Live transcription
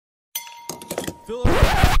Fill it.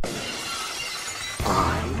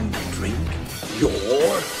 I drink your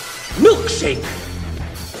milkshake.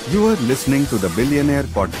 You are listening to the Billionaire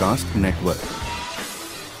Podcast Network.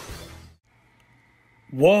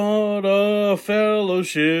 What a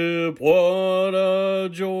fellowship, what a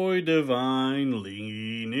joy divine,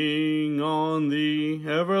 leaning on the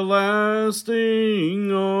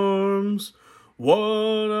everlasting arms. What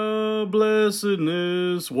a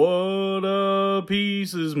blessedness, what a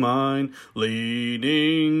peace is mine,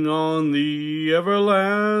 leaning on the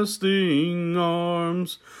everlasting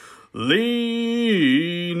arms.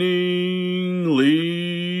 Leaning,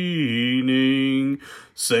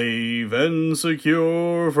 safe and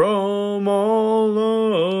secure from all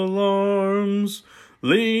alarms.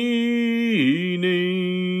 Leaning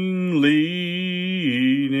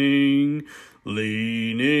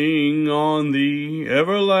on the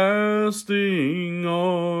everlasting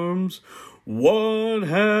arms. What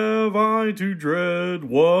have I to dread?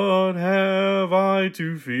 What have I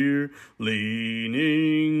to fear?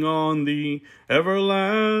 Leaning on the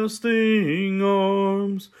everlasting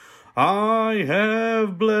arms. I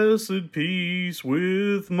have blessed peace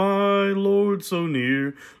with my Lord so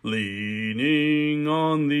near, leaning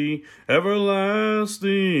on the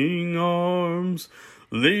everlasting arms.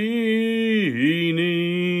 Leaning,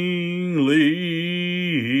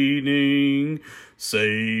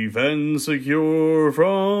 safe and secure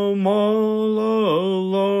from all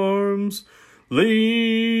alarms.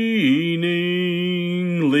 Leaning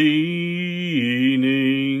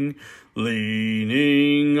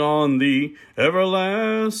on the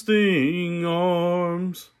everlasting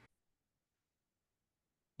arms.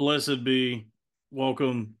 Blessed be.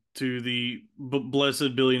 Welcome to the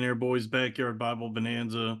Blessed Billionaire Boys Backyard Bible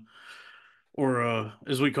Bonanza, or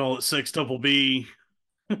as we call it, Sextuple B.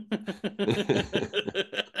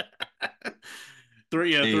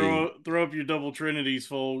 Throw up your double trinities,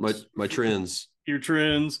 folks. My trends. Your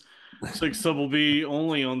trends. Sextuple B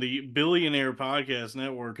only on the Billionaire Podcast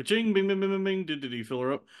Network. Ka-ching, bing, bing, bing, bing, bing. Did he fill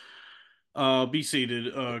her up? Be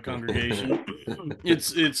seated, congregation.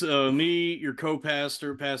 It's me, your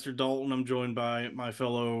co-pastor, Pastor Dalton. I'm joined by my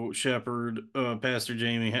fellow shepherd, Pastor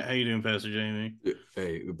Jamie. How you doing, Pastor Jamie?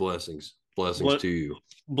 Hey, blessings to you.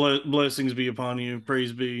 Blessings be upon you.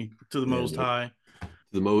 Praise be to the Most High.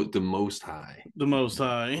 The Most High. The Most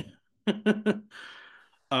High.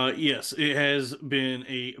 Yes, it has been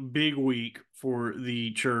a big week for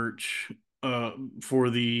the church. For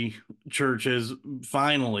the church has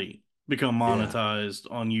finally become monetized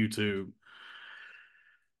on YouTube.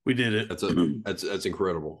 We did it. That's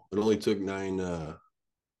incredible. It only took 9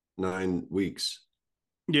 weeks.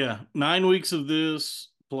 Yeah, 9 weeks of this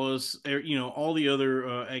plus all the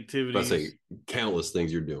other activities. I say countless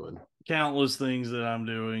things you're doing. Countless things that I'm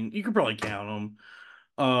doing. You could probably count them.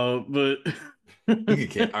 But you can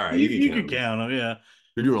count. All right, you can count them. Yeah,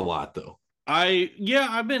 you're doing a lot though.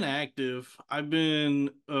 I've been active. I've been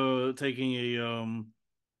taking a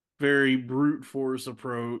very brute force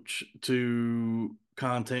approach to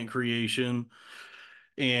content creation,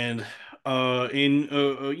 and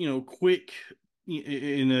quick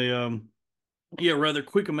in a rather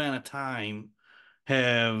quick amount of time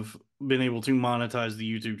have been able to monetize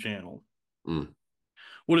the YouTube channel.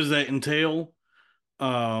 What does that entail?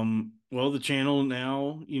 Well, the channel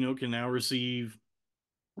now can now receive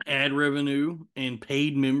ad revenue and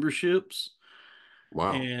paid memberships.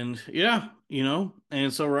 Wow. And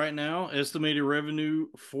and so right now, estimated revenue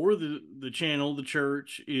for the channel, the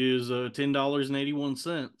church, is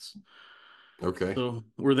 $10.81. Okay. So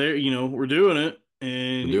we're there, we're doing it.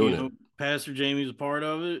 And we're doing it. Pastor Jamie's a part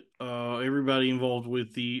of it. Everybody involved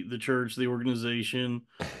with the church, the organization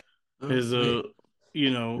is it's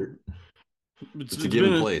a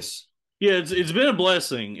given place. Yeah, it's been a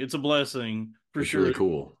blessing. It's a blessing for sure. Really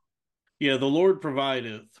cool. Yeah, the Lord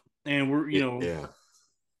provideth, and we're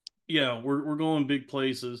yeah, we're going big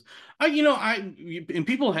places. And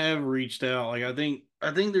people have reached out. Like I think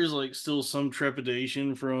there's like still some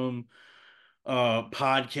trepidation from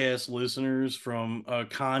podcast listeners, from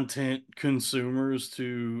content consumers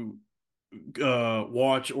to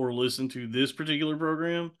watch or listen to this particular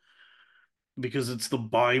program because it's the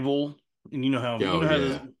Bible, and you know how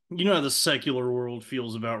how the secular world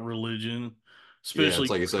feels about religion. Especially,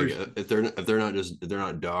 it's like if they're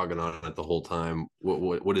not dogging on it the whole time.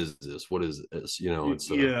 What is this? What is this? It's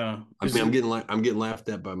I'm getting laughed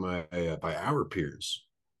at by by our peers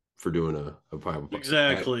for doing a Bible.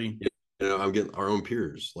 Exactly. I'm getting our own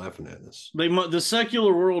peers laughing at us. The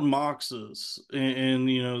secular world mocks us, and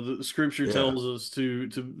the Scripture tells us to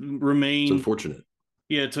remain. It's unfortunate.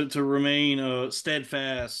 Yeah, to remain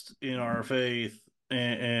steadfast in our faith,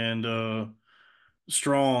 and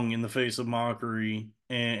strong in the face of mockery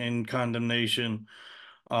and condemnation.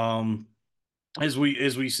 Um, as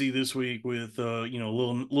we see this week with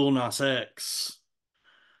Lil Nas X,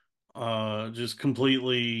 just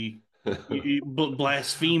completely Wait,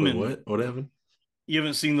 blaspheming. what? What happened? You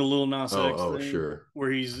haven't seen the Lil Nas Oh, X oh, thing sure.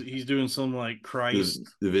 where he's doing some like Christ.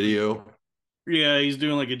 The video. Yeah, he's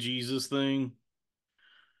doing like a Jesus thing.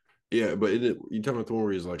 Yeah, but you talking about the one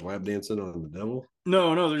where he's like lap dancing on the devil?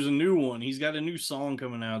 No, no, there's a new one. He's got a new song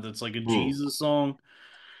coming out that's like a Hmm. Jesus song.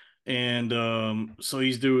 And so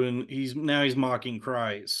he's mocking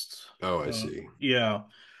Christ. Oh, I see. Yeah.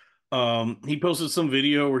 He posted some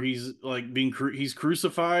video where he's like he's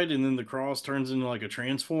crucified and then the cross turns into like a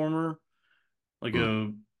transformer, like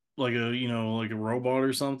Hmm. like a robot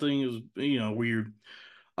or something. It was weird.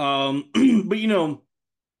 But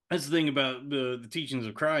that's the thing about the teachings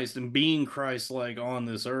of Christ and being Christ like on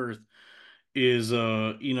this earth is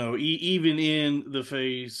even in the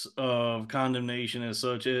face of condemnation as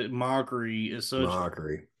such, mockery as such,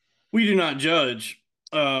 Mockery. we do not judge.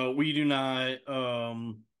 We do not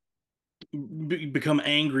become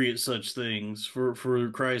angry at such things. For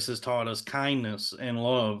Christ has taught us kindness and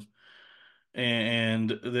love, and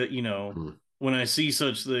that Hmm. when I see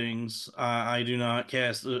such things, I do not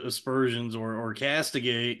cast aspersions or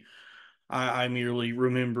castigate. I merely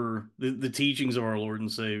remember the teachings of our Lord and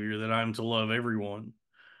Savior that I'm to love everyone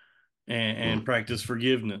and Hmm. practice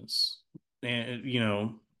forgiveness. And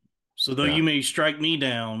so though Yeah. you may strike me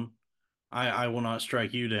down, I will not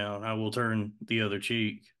strike you down. I will turn the other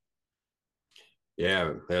cheek.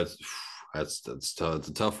 Yeah. That's a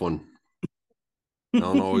tough one. I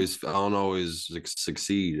don't always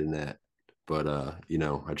succeed in that, but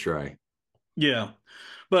I try. Yeah.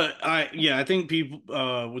 But I think people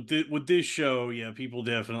with this show, yeah, people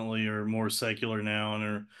definitely are more secular now and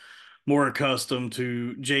are more accustomed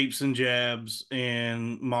to japes and jabs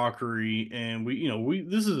and mockery, and we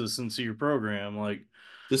this is a sincere program. Like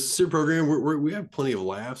This is your program. We have plenty of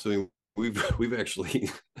laughs. I mean, we've actually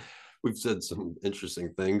we've said some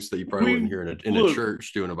interesting things that you probably wouldn't we hear in a look,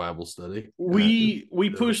 church doing a Bible study. we So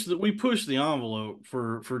push the envelope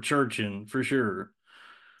for churching for sure.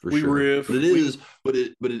 for We sure. But riff. it We is, but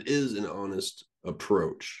it is an honest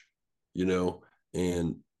approach, you know.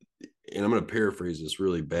 And I'm going to paraphrase this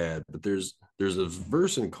really bad, but there's a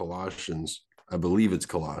verse in Colossians. I believe it's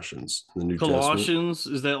Colossians in the New Testament. Colossians,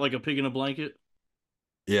 is that like a pig in a blanket?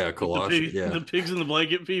 Yeah, Like the Colossians. pig, Yeah, the pigs in the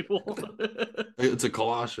blanket people. it's a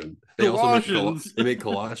Colossian. They also make Colossians. they make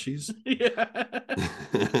kolaches.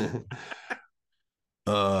 Yeah.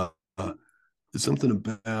 uh, uh, it's something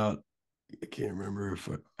about I can't remember if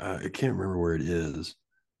I can't remember where it is,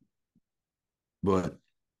 but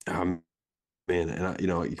man, and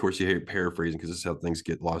of course you hear paraphrasing because this is how things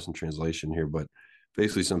get lost in translation here, but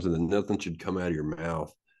basically something that nothing should come out of your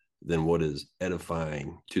mouth than what is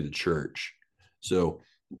edifying to the church. So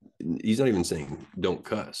he's not even saying don't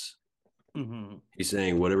cuss. Hmm. He's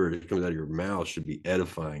saying whatever comes out of your mouth should be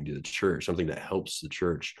edifying to the church, something that helps the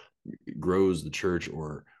church, grows the church,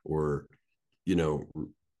 or you know,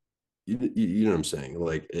 you know what I'm saying?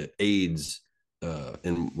 Like it aids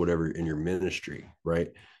in whatever in your ministry,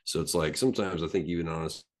 right? So it's like sometimes I think even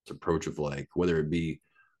honest approach of like whether it be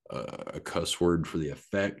a cuss word for the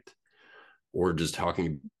effect or just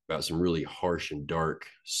talking about some really harsh and dark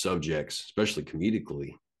subjects, especially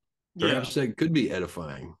comedically, Yeah. perhaps that could be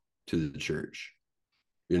edifying to the church.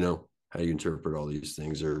 You know, how you interpret all these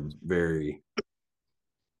things are very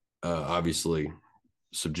obviously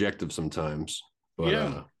subjective sometimes, but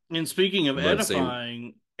Yeah. And speaking of but at the same,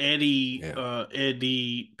 edifying, Eddie yeah.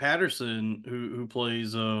 Eddie Patterson, who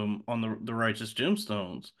plays on the Righteous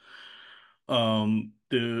Gemstones.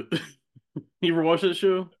 The You ever watch that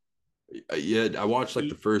show? Yeah, I watched like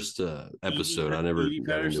the E- first episode. I never Edie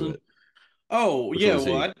got into Patterson. it. Oh Which yeah, one's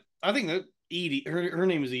well he? I think that Edie, her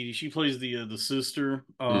name is Edie. She plays the sister.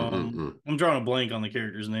 Mm-mm-mm. I'm drawing a blank on the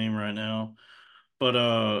character's name right now, but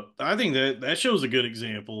I think that shows a good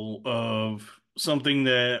example of something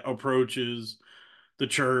that approaches the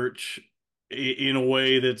church in a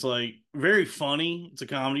way that's like very funny. It's a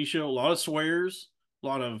comedy show, a lot of swears, a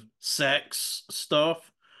lot of sex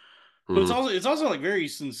stuff, but Mm-hmm. it's also like very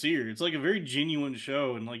sincere. It's like a very genuine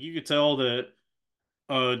show, and like you could tell that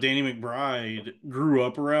Danny McBride grew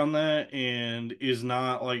up around that and is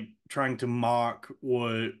not like trying to mock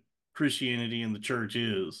what Christianity and the church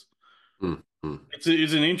is. Mm-hmm. It's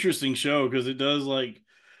an interesting show because it does like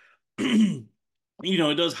it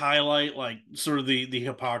does highlight like sort of the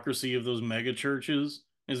hypocrisy of those mega churches.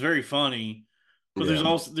 It's very funny, but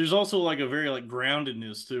Yeah. there's also like a very like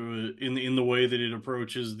groundedness to it in the way that it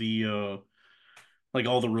approaches like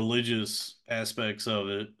all the religious aspects of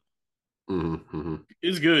it. Mm-hmm.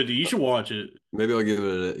 It's good. You should watch it. Maybe I'll give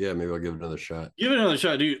it. Yeah, maybe I'll give it another shot. Give it another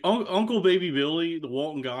shot, dude. Uncle Baby Billy, the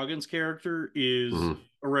Walton Goggins character, is Mm-hmm.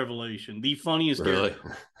 a revelation. The funniest Really?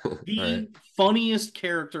 character. All right. The funniest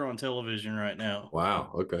character on television right now.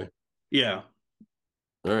 Wow. Okay. Yeah.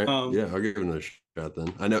 All right. Um, Yeah, I'll give it another shot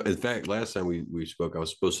then. I know. In fact, last time we spoke, I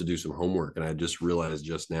was supposed to do some homework, and I just realized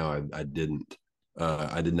just now I didn't.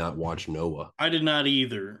 I did not watch Noah. I did not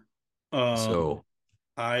either. Um, So,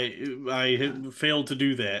 I had failed to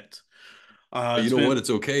do that. but you It's know what? been It's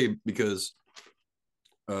okay because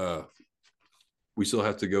uh, we still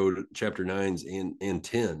have to go to chapter nines and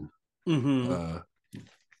 10, hmm uh,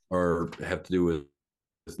 or have to do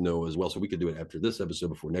with Noah as well. So we could do it after this episode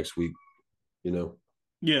before next week. You know,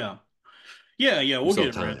 yeah. Yeah, we we'll still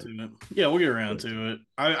get have around to time. it. Yeah, we'll get around But to it.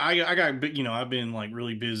 I got, I've been like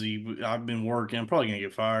really busy. I've been working. I'm probably gonna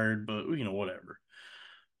get fired, but whatever.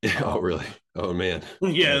 oh, Um, really? Oh man.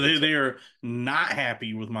 yeah, Oh, that's they are not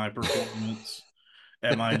happy with my performance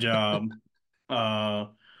at my job. Uh,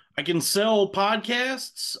 I can sell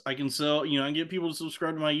podcasts. I can sell, I can get people to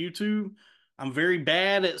subscribe to my YouTube. I'm very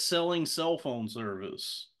bad at selling cell phone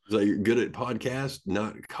service. so you're good at podcast,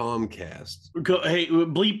 not Comcast. Hey,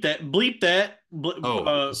 bleep that. Bleep that.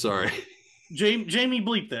 Oh, sorry. Jamie,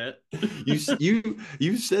 bleep that.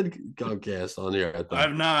 You said Comcast on there, I I've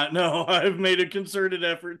thought. not. No, I've made a concerted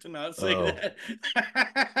effort to not say Oh. that.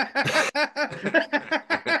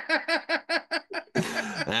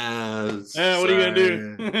 What are you gonna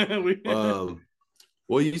Sorry. do?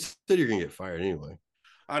 Well, you said you're gonna get fired anyway.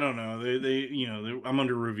 I don't know. I'm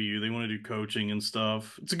under review. They want to do coaching and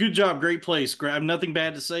stuff. It's a good job, great place. I have nothing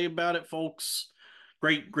bad to say about it, folks.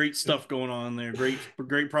 Great stuff going on there. Great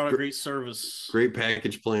product, Great, great service. great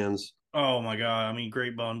package plans. Oh my God. I mean,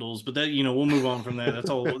 great bundles, but that, we'll move on from that. That's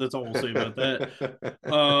all we'll say about that.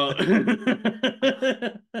 Uh,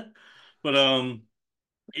 but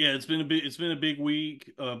yeah, it's been a Yeah, it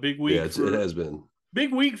has been.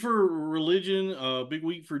 big week for religion, big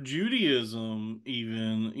week for Judaism.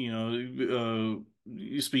 Even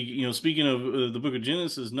speaking of the Book of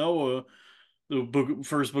Genesis, Noah,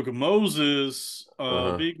 first book of Moses,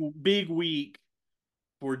 Uh-huh. big week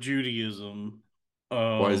for Judaism.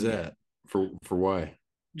 Why is Um, that? For why?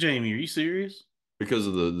 Jamie, are you serious? Because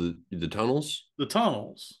of the tunnels? The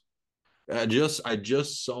tunnels. I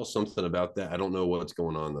just saw something about that. I don't know what's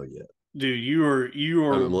going on though yet. Dude,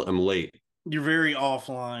 I'm late. you're very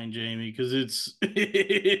offline, Jamie, because it's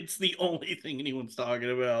it's the only thing anyone's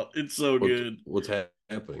talking about. It's so good. What's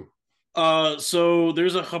happening? So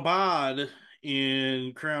there's a Chabad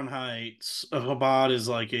in Crown Heights. A Chabad is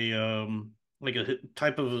like a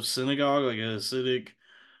type of a synagogue, like a Hasidic.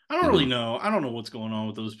 I don't really Hmm. know. I don't know what's going on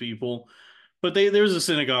with those people, but there's a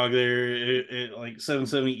synagogue there at like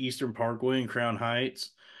 770 Eastern Parkway in Crown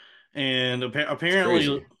Heights, and It's apparently,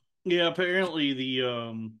 crazy. yeah, apparently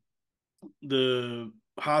the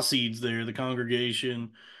Hasids there, the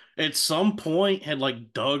congregation, at some point had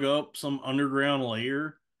like dug up some underground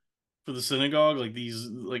layer for the synagogue,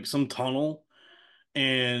 like some tunnel,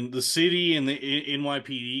 and the city and the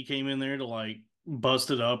NYPD came in there to like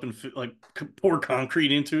bust it up and like pour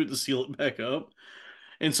concrete into it to seal it back up.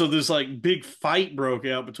 And so this like big fight broke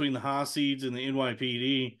out between the Hasids and the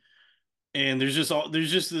NYPD, and there's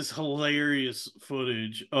just this hilarious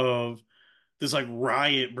footage of this like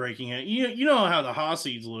riot breaking out. You know how the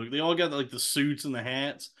Hasids look. They all got like the suits and the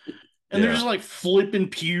hats. And they're just Yeah. like flipping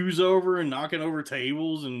pews over and knocking over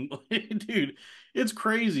tables and dude, it's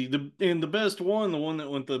crazy. The best one, the one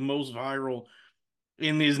that went the most viral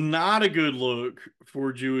and is not a good look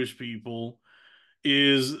for Jewish people,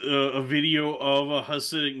 is a video of a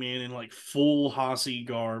Hasidic man in like full Hasid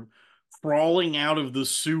garb crawling out of the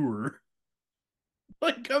sewer,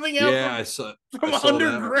 like coming out Yeah, from I saw that.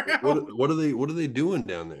 underground. What are they doing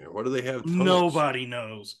down there? Why do they have tunnels? Nobody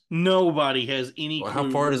knows. Nobody has any Well, how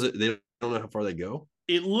far clue. does it? They don't know how far they go.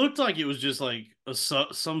 It looked like it was just like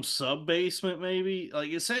some sub basement, maybe.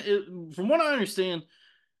 Like from what I understand,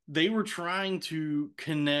 they were trying to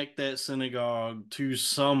connect that synagogue to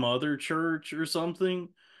some other church or something.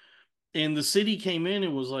 And the city came in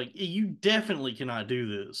and was like, "You definitely cannot do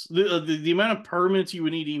this. The amount of permits you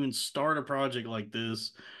would need to even start a project like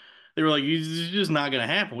this." They were like, "It's just not going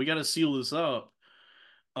to happen. We got to seal this up."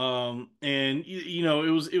 And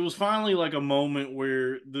it was finally like a moment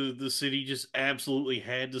where the city just absolutely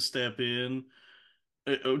had to step in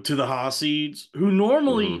to the Hasids, who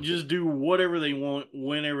normally Hmm. just do whatever they want,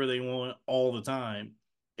 whenever they want, all the time,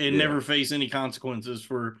 and Yeah. never face any consequences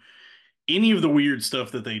for any of the weird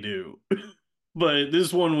stuff that they do. But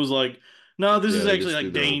this one was like, No, this Yeah, is they actually just do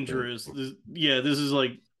like their own thing. dangerous. This is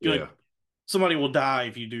like Yeah. somebody will die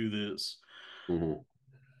if you do this. Hmm.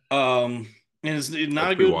 Um, and it's not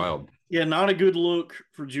That's a pretty good, wild. yeah, not a good look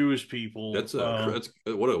for Jewish people. That's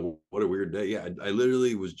what a weird day. Yeah, I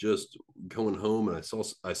literally was just going home and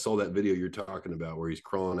I saw that video you're talking about where he's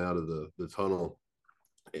crawling out of the tunnel,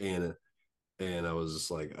 and I was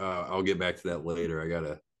just like, I'll get back to that later. I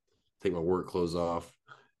gotta take my work clothes off,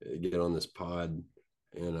 get on this pod,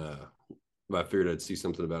 and I figured I'd see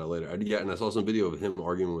something about it later. Yeah, and I saw some video of him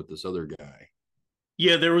arguing with this other guy.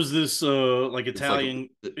 Yeah, there was this like It's like, yeah,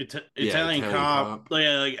 Italian Italian cop, cop.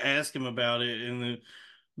 yeah, like asked him about it, and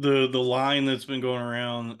the line that's been going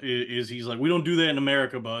around is he's like, "We don't do that in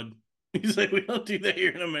America, bud." He's like, "We don't do that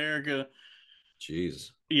here in America."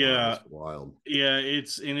 Jeez, wow, Yeah, that's wild. yeah,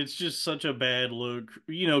 it's just such a bad look,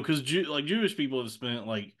 because like Jewish people have spent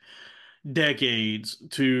like decades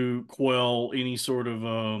to quell any sort of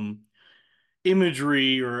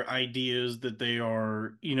imagery or ideas that they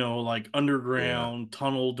are, like Yeah, underground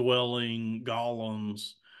tunnel dwelling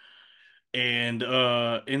golems. And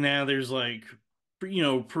now there's like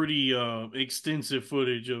pretty extensive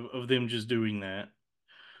footage of them just doing that.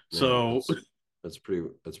 man, So that's pretty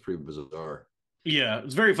bizarre. yeah,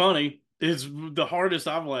 it's very funny. It's the hardest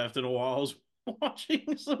I've laughed in a while is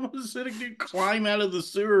watching some acidic dude climb out of the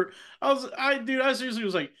sewer. I seriously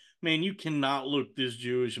was like, man, you cannot look this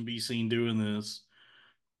Jewish and be seen doing this.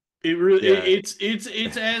 It really, Yeah. it's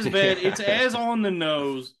as bad. It's as on the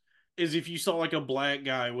nose as if you saw like a black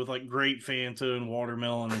guy with like grape Fanta and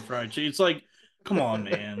watermelon and fried chicken. It's like, come on,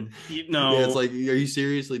 man. Yeah, it's No, like, are you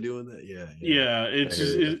seriously doing that? Yeah, yeah. yeah, I it's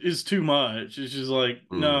just hear you. it's too much. It's just like,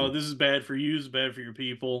 no, Hmm. this is bad for you. It's bad for your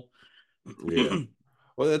people. Yeah.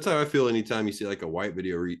 Well, that's how I feel anytime you see like a white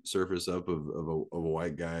video surface up of a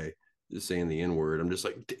white guy just saying the N word. I'm just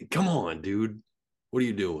like, come on, dude. What are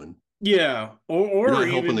you doing? Yeah, You're not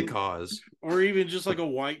helping the cause. or even just like a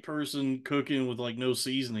white person cooking with like no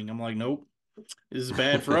seasoning. I'm like, nope, this is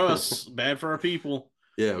bad for us, bad for our people.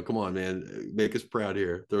 Yeah, come on, man. Make us proud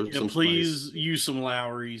here. Throw Yeah, some spice. please use some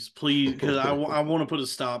Lowry's, please, because I want to put a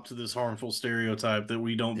stop to this harmful stereotype that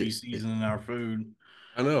we don't be seasoning our food.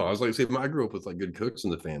 I know. I was like, say, I grew up with like good cooks in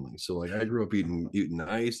the family, so like I grew up eating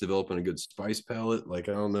nice, developing a good spice palate. Like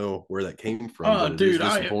I don't know where that came from, but it is Dude,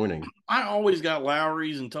 I disappointing. I always got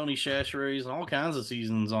Lowry's and Tony Chachere's and all kinds of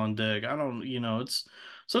seasons on deck. I don't, it's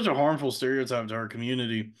such a harmful stereotype to our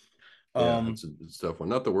community. Yeah, Um, it's a tough one.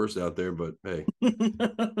 Not the worst out there, but hey,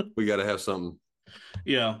 we got to have something.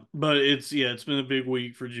 yeah, but it's been a big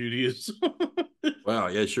week for Judaism. Wow,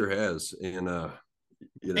 yeah, it sure has. And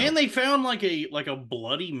you And know, they found like a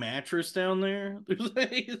bloody mattress down there.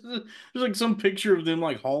 There's like some picture of them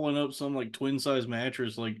like hauling up some like twin size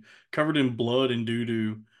mattress like covered in blood and doo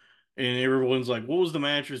doo, and everyone's like, "What was the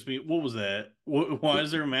mattress? What was that? Why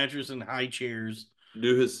is there a mattress in high chairs?"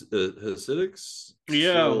 do his Hasidics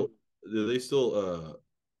Yeah, still? Do they still?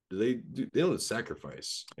 Do they don't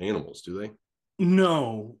sacrifice animals? Do they?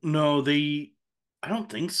 no, no, I don't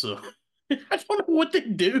think so. I don't know what they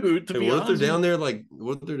do, to Hey, be what if they're honest with down you. there? Like,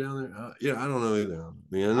 what if they're down there? Yeah, I don't know either. I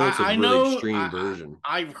mean, I know it's a I really know extreme version.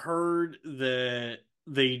 I've heard that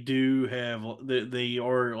they do have that they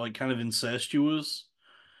are like kind of incestuous,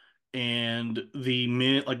 and the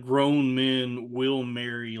men, like grown men, will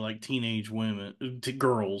marry like teenage women to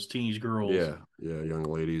girls, teenage girls. Yeah, yeah, young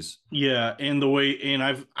ladies. Yeah, and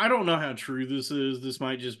I don't know how true this is. This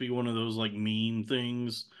might just be one of those like meme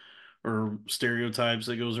things or stereotypes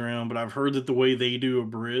that goes around, but I've heard that the way they do a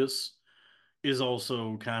bris is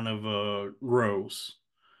also kind of gross.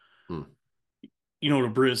 Hmm. You know what a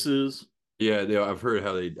bris is? Yeah, I've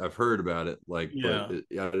heard about it, like, but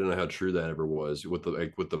Yeah. I don't know how true that ever was with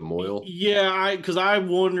the moil. Yeah, because I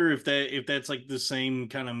wonder if that's like the same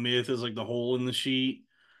kind of myth as like the hole in the sheet.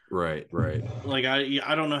 Right, right. Like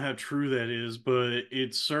I don't know how true that is, but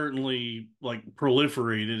it's certainly like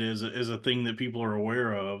proliferated as a thing that people are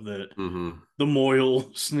aware of, that Mm-hmm. the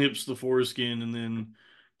moil snips the foreskin and then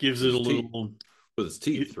gives With it a his teeth, little. with his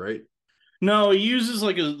teeth, right? No, he uses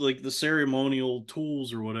like the ceremonial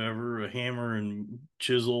tools or whatever, a hammer and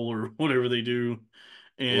chisel or whatever they do,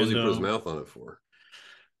 What does and he put his mouth on it for?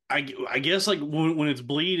 I guess like when it's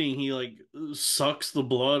bleeding, he like sucks the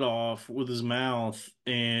blood off with his mouth,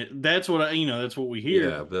 and that's what that's what we hear.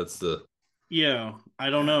 Yeah, that's the. Yeah, I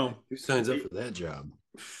don't God, know. who signs up for that job?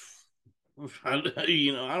 I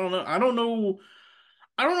don't know. I don't know.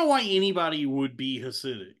 I don't know why anybody would be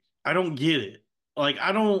Hasidic. I don't get it. Like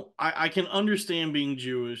I don't. I can understand being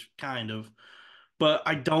Jewish, kind of, but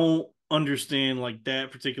I don't understand like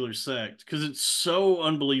that particular sect because it's so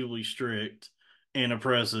unbelievably strict and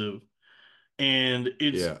oppressive. and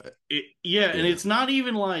Yeah, and yeah. it's not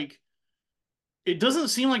even like it doesn't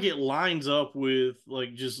seem like it lines up with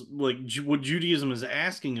like just like what Judaism is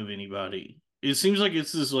asking of anybody. It seems like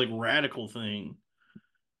it's this like radical thing.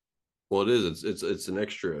 Well, it is. It's an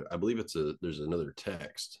extra. I believe it's a. There's another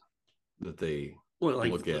text that they What,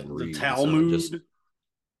 like look at and the read. It's not just. Talmud?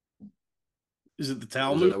 Is it the Is that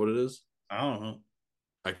Talmud? what it is? I don't know.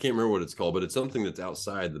 I can't remember what it's called, but it's something that's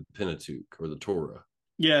outside the Pentateuch or the Torah.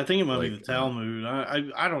 Yeah, I think it might be the Like Talmud.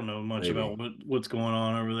 I don't know much maybe about what's going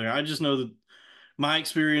on over there. I just know that my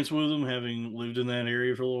experience with them, having lived in that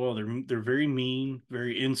area for a little while, they're very mean,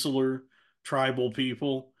 very insular, tribal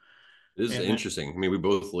people. it is And interesting. I mean, we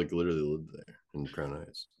both like literally lived there in Crown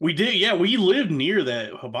Heights. we did, yeah, we lived near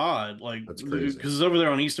that Chabad, like That's crazy. because it's over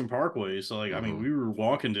there on Eastern Parkway. So like, I mean, Hmm. we were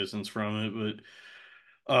walking distance from it, but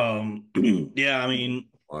yeah, I mean,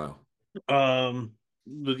 Wow.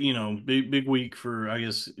 but you know, big week for I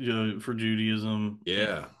guess for Judaism.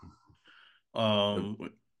 Yeah. No, Um,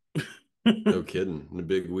 no kidding. A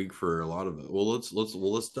big week for a lot of it. Well,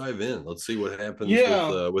 let's dive in. Let's see what happens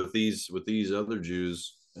yeah, with these other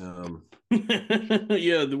Jews.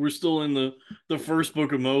 yeah, we're still in the first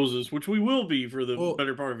book of Moses, which we will be for the Well,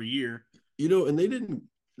 better part of a year. and they didn't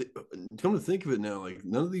come to think of it now. Like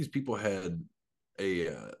none of these people had a.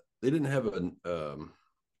 They didn't have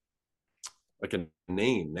like a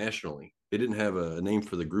name nationally. They didn't have a name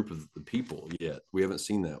for the group of the people yet. We haven't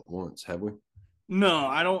seen that once, have we? No,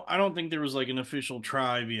 I don't think there was like an official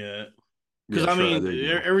tribe yet. Because Yeah, I try. mean, There you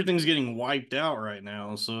go. everything's getting wiped out right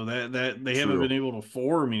now, so that they haven't been True. able to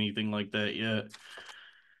form anything like that yet.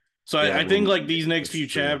 So Yeah, I I think mean like these next that's few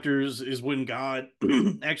true. chapters is when God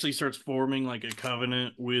actually starts forming like a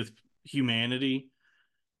covenant with humanity,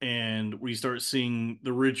 and we start seeing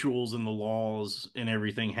the rituals and the laws and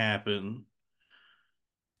everything happen.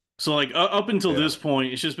 So like up until Yeah, this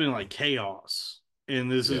point, it's just been like chaos,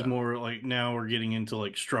 and this is yeah, more like now we're getting into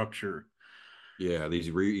like structure. yeah.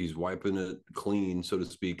 He's wiping it clean, so to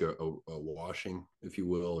speak, a washing, if you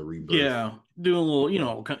will, a rebirth. Yeah, doing a little,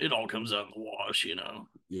 it all comes out in the wash.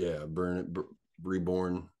 Yeah, burn it,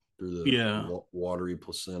 reborn through the Yeah, watery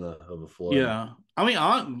placenta of a flood. yeah. I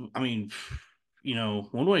mean,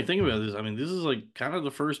 what do I think about this? I mean, this is like kind of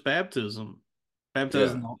the first baptism,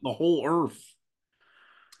 baptizing Yeah, the whole earth.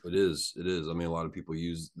 it is. It is. I mean, a lot of people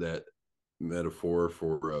use that metaphor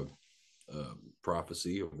for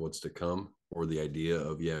prophecy of what's to come, or the idea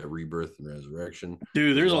of rebirth and resurrection,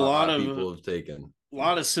 Dude, which a there's lot of people have taken. a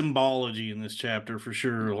lot of symbology in this chapter for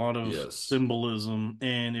sure. A lot of Yes. symbolism,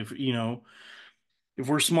 and if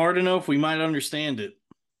we're smart enough, we might understand it.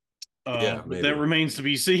 Yeah, But that maybe. remains to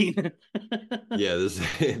be seen. Yeah, this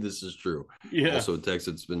this is true. Yeah, Also, a text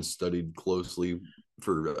that's been studied closely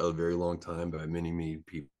for a very long time by many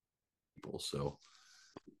people. So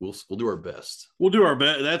we'll do our best. we'll do our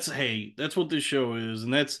best. That's what this show is,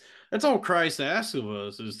 and that's all Christ asks of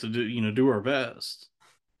us is to do our best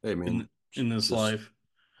Hey, in man, in this just life.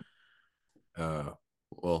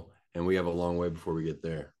 well, and we have a long way before we get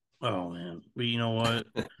there. Oh man, but you know what?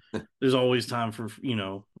 There's always time for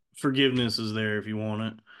forgiveness is there if you want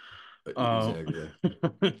it.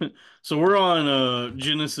 Exactly. So we're on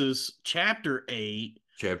Genesis chapter 8.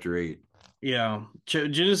 Chapter 8. Yeah,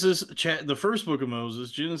 Genesis the first book of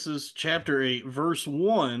Moses, Genesis chapter 8 verse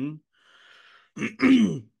 1.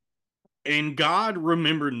 And God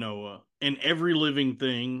remembered Noah and every living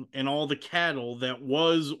thing and all the cattle that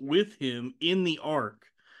was with him in the ark.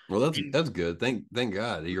 Well, And that's good. Thank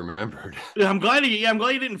God he remembered. I'm glad he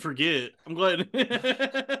didn't forget. I'm glad. No,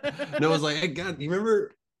 it was like, hey, God, you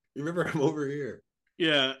remember I'm over here.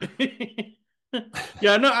 Yeah.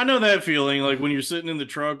 Yeah, I know that feeling like when you're sitting in the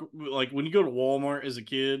truck, like when you go to Walmart as a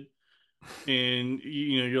kid and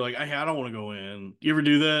you're like, I don't want to go in. You ever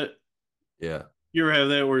do that? Yeah, You ever have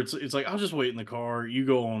that where it's like I'll just wait in the car, you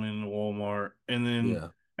go on into Walmart, and then yeah,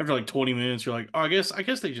 after like 20 minutes you're like, "Oh, I guess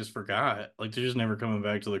they just forgot. Like they're just never coming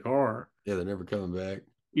back to the car." yeah. They're never coming back.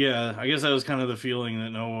 Yeah, I guess that was kind of the feeling that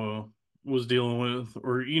Noah was dealing with,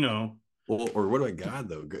 or Well, or what about God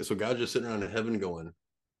though? So God's just sitting around in heaven going,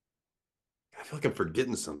 I feel like I'm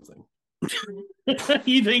forgetting something.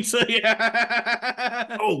 you think so?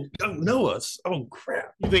 Yeah. Oh, Noah. Oh,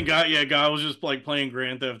 crap. You think God was just like playing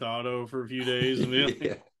Grand Theft Auto for a few days and being like,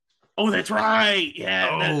 Yeah. "Oh, that's right. Yeah,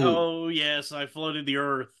 Oh, oh yes, I flooded the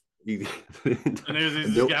earth." he, And there's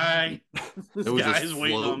this no, guy, this it was guy just is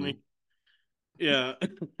waiting on floating. me. Yeah.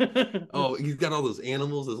 Oh, he's got all those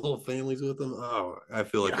animals, his whole family's with him. Oh, I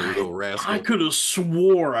feel like a I, real I rascal. could have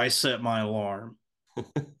swore I set my alarm.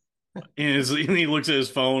 And he looks at his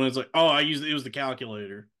phone and it's like, oh, it was the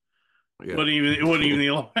calculator. Yeah. It wasn't even the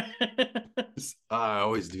alarm. I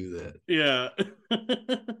always do that. Yeah.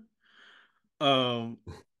 um,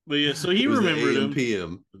 but yeah, so he It was the remembered AM him.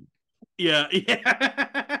 PM. Yeah,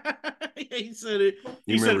 yeah. Yeah, he said it.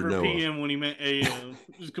 He He said it remembered for Noah. PM when he meant AM.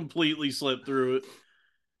 Just completely slept through it.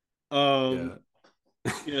 Yeah.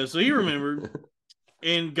 Yeah. So he remembered,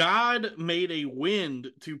 and God made a wind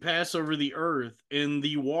to pass over the earth, and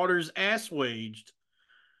the waters assuaged.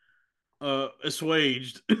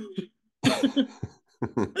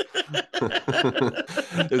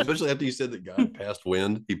 Especially after you said that God passed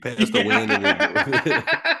wind. He passed a wind and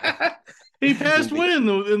Yeah. He passed then wind,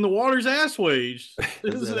 and the waters assuaged.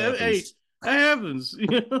 that Hey, happens. that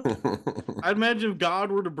happens. I'd imagine if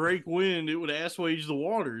God were to break wind, it would assuage the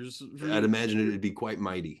waters. I'd imagine it'd be quite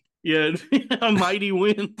mighty. Yeah, a mighty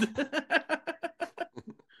wind. The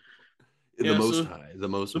Yeah, most so high, the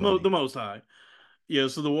most the mighty. most high. Yeah,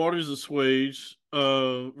 so the waters assuaged.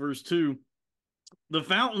 Verse 2. The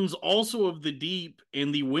fountains also of the deep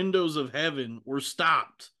and the windows of heaven were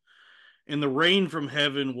stopped, and the rain from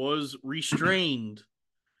heaven was restrained,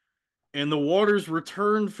 and the waters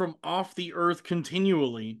returned from off the earth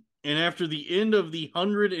continually. And after the end of the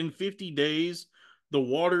 150 days, the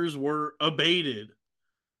waters were abated.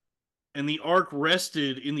 And the ark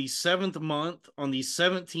rested in the seventh month on the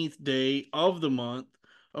 17th day of the month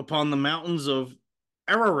upon the mountains of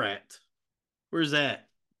Ararat. Where's that?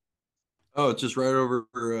 Oh, it's just right over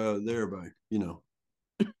there by, it's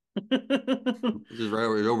just right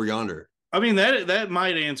over yonder. I mean, that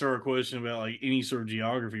might answer our question about like any sort of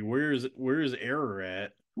geography. Where is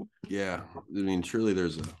Ararat? Yeah. I mean, surely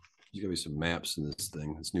there's gotta be some maps in this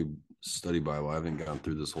thing. This new study Bible. I haven't gone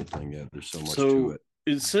through this whole thing yet. There's so much to So it.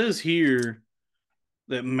 it says here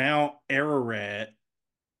that Mount Ararat.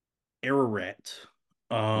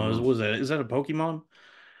 Mhm. What is that? Is that a Pokemon?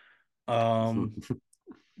 Um,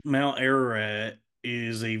 Mount Ararat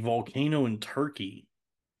is a volcano in Turkey.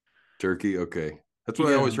 Turkey, okay. That's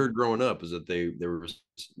what I always Yeah. heard growing up is that they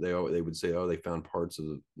would say, oh, they found parts of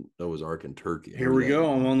the Noah's Ark in Turkey. I Here remember we that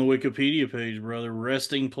go. I'm growing on the up. Wikipedia page, brother.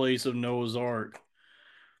 Resting place of Noah's Ark.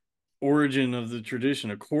 Origin of the tradition.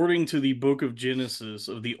 According to the book of Genesis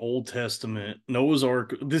of the Old Testament, Noah's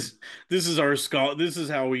Ark. This is our scholar. This is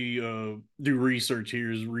how we do research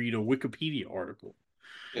here. Is read a Wikipedia article.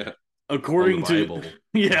 Yeah. On the According to Bible.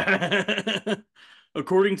 yeah.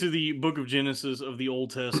 According to the book of Genesis of the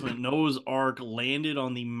Old Testament, Noah's Ark landed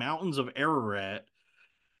on the mountains of Ararat,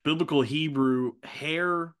 biblical Hebrew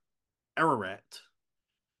Har Ararat.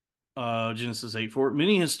 Genesis 8:4.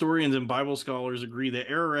 Many historians and Bible scholars agree that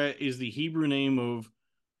Ararat is the Hebrew name of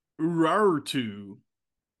Urartu,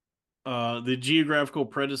 the geographical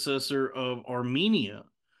predecessor of Armenia.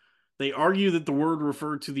 They argue that the word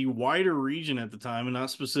referred to the wider region at the time and not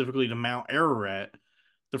specifically to Mount Ararat.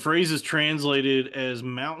 The phrase is translated as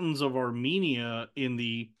mountains of Armenia in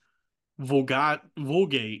the Vulgate.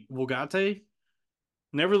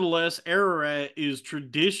 Nevertheless, Ararat is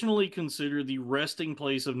traditionally considered the resting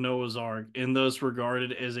place of Noah's Ark and thus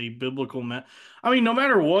regarded as a biblical I mean, no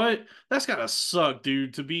matter what, that's gotta suck,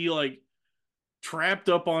 dude, to be like trapped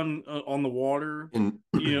up on the water, In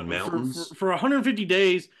for mountains. 150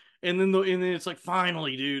 days, and then it's like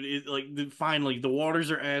finally, dude, finally the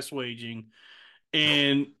waters are ass waging,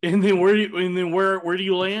 and then where do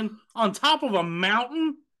you land? On top of a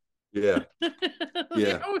mountain? Yeah. Like,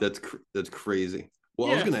 Yeah. That's crazy. Well,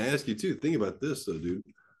 I was yeah. gonna ask you too. Think about this though, dude.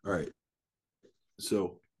 All right.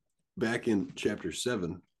 So back in chapter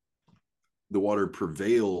 7, the water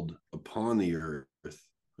prevailed upon the earth. It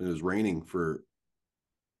was raining for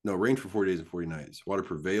no rain for 40 days and 40 nights. Water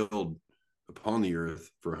prevailed upon the earth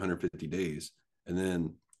for 150 days. And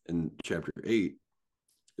then in chapter 8,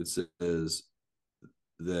 it says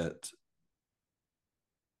that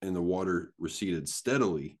and the water receded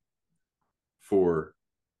steadily for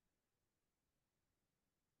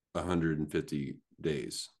 150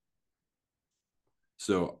 days.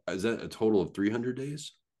 So is that a total of 300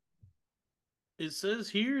 days It says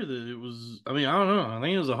here that it was, I mean, I don't know. I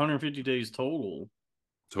think it was 150 days total.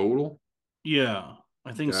 total? Yeah,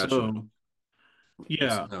 I think Gotcha. so.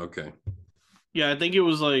 Yeah. Okay. Yeah, I think it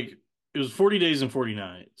was 40 days and 40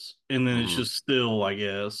 nights. And then it's Mm-hmm. just still, I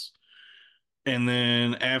guess. And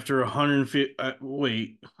then after 150,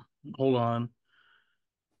 wait, hold on.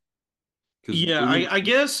 Because Yeah, when I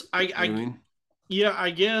guess, you know what I mean? yeah, I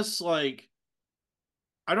guess, like,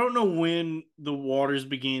 I don't know when the waters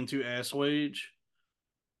began to assuage,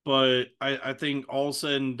 but I think all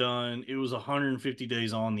said and done, it was 150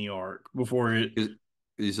 days on the ark before it. Because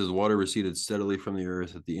he says water receded steadily from the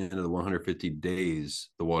earth at the end of the 150 days,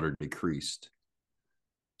 the water decreased.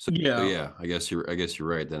 So Yeah, yeah, I guess you're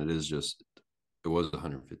right. Then it was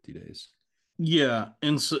 150 days. yeah,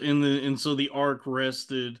 and so the ark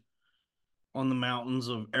rested on the mountains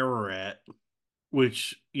of Ararat,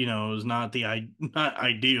 which is not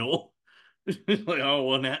ideal. It's like, oh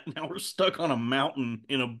well, now we're stuck on a mountain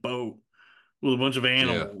in a boat with a bunch of Yeah,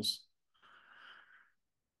 animals.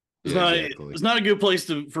 yeah, exactly. It's not a good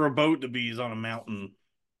place for a boat to be, is on a mountain.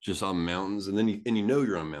 Just on mountains, and then you know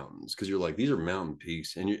you're on mountains because you're like, these are mountain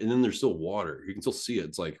peaks, and then there's still water. You can still see it.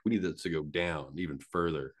 It's like we need it to go down even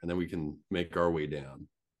further, and then we can make our way down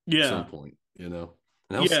at some Yeah, point. And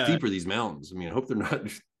how yeah, steep are these mountains? I mean, I hope they're not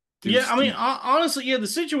too yeah. I mean, steep. honestly, yeah, the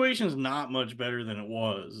situation's not much better than it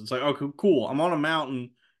was. It's like, okay, cool. I'm on a mountain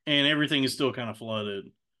and everything is still kind of flooded.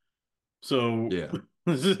 So, Yeah,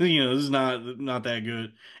 this is not that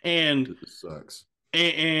good. And it sucks.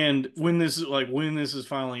 and when this is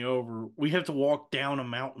finally over, we have to walk down a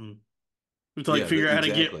mountain. We have to like Yeah, figure out how to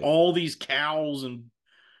get exactly. all these cows and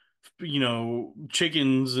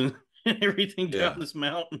chickens and everything down Yeah. this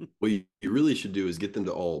mountain. What you really should do is get them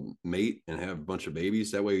to all mate and have a bunch of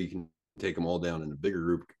babies. That way you can take them all down in a bigger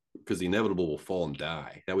group because the inevitable will fall and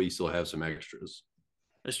die. That way you still have some extras.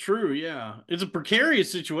 That's true. Yeah, it's a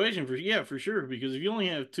precarious situation for sure. Because if you only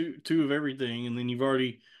have two of everything, and then you've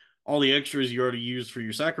already all the extras you already used for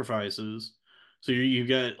your sacrifices, so you've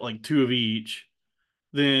got like two of each.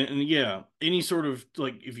 Then yeah, any sort of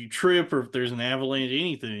like if you trip or if there's an avalanche,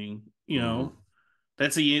 anything, Mm-hmm.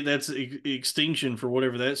 that's extinction for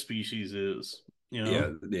whatever that species is. You know, Yeah,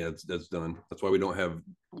 yeah, that's done. That's why we don't have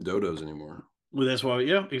dodos anymore. well, that's why.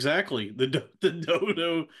 Yeah, exactly. The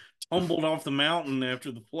dodo tumbled off the mountain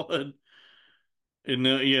after the flood. And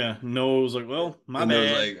yeah, Noah was like, "Well, my And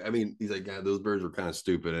those bad. like, I mean, he's like, God, those birds were kind of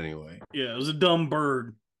stupid anyway. Yeah, it was a dumb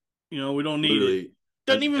bird. We don't need it. Literally,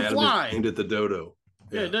 Doesn't even Adam fly. named it the dodo.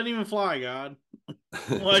 Yeah, it Yeah, doesn't even fly, God.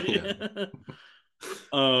 Like, yeah.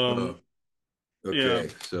 Uh, um, yeah, okay,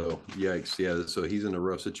 so yikes, yeah. So he's in a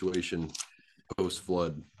rough situation post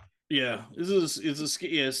flood. yeah.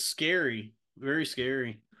 Yeah, scary, very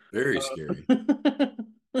scary. Very scary.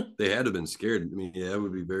 They had to have been scared. I mean, yeah, that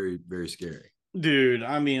would be very, very scary. Dude,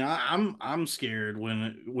 I mean, I'm scared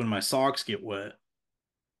when my socks get wet.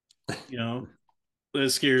 You know, that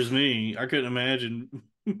scares me. I couldn't imagine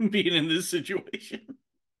being in this situation.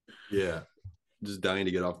 Yeah, just dying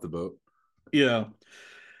to get off the boat. Yeah.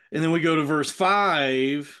 And then we go to verse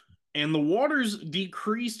 5, and the waters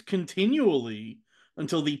decreased continually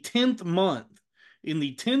until the 10th month. In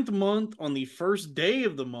the 10th month, on the first day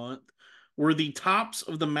of the month, were the tops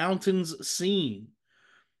of the mountains seen.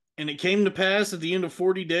 And it came to pass at the end of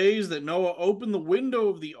 40 days that Noah opened the window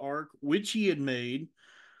of the ark which he had made,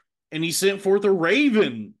 and he sent forth a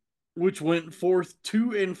raven, which went forth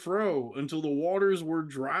to and fro until the waters were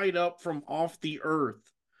dried up from off the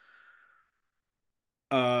earth.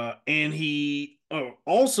 And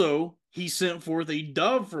also he sent forth a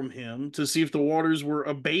dove from him to see if the waters were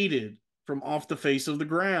abated from off the face of the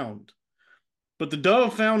ground. But the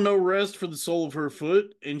dove found no rest for the sole of her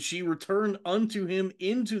foot, and she returned unto him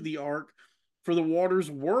into the ark, for the waters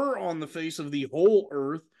were on the face of the whole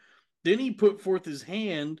earth. Then he put forth his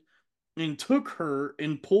hand and took her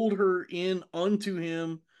and pulled her in unto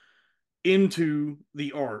him into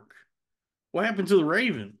the ark. What happened to the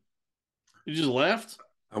raven? It just left?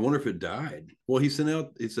 I wonder if it died. Well, he sent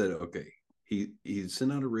out. He said, okay, he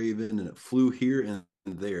sent out a raven, and it flew here and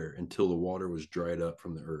there until the water was dried up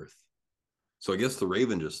from the earth. So I guess the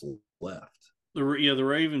raven just left. The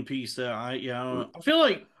Raven piece that I don't know. I feel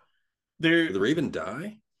like there Did the raven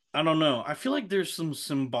die? I don't know. I feel like there's some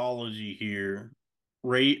symbology here,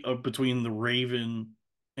 right, between the Raven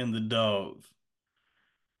and the dove.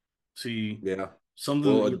 See, Yeah. Well,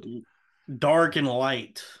 something dark and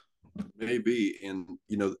light. maybe, and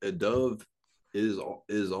a dove is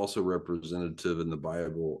also representative in the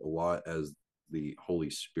Bible a lot as the Holy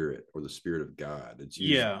Spirit or the Spirit of God. It's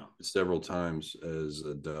used Yeah. several times as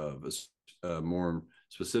a dove, more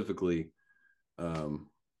specifically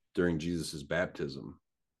during Jesus's baptism.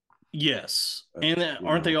 Yes. Uh, And you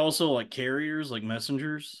aren't they know, also like carriers, like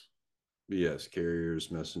messengers? yes,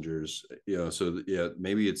 carriers, messengers. So yeah,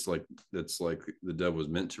 maybe it's like that's like the dove was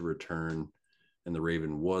meant to return, and the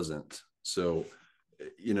raven wasn't. So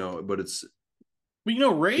but it's But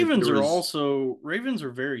if there was ravens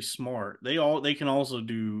are very smart. They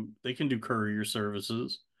can do courier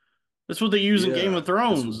services. That's what they use in Game yeah, of that's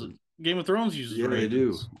Thrones. what Game of Thrones uses yeah they do.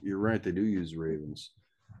 ravens. You're right, they do use ravens,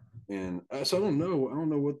 and so I don't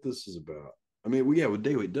know what this is about. I mean, well, yeah, with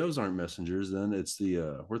Dayway doves aren't messengers. Then it's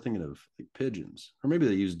the we're thinking of like pigeons, or maybe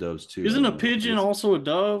they use doves too. I Isn't a don't know. I pigeon guess also a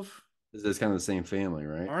dove? it's kind of the same family,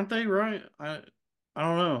 right? Aren't they right? I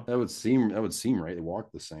don't know. That would seem right. They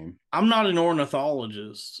walk the same. I'm not an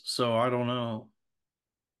ornithologist, so I don't know.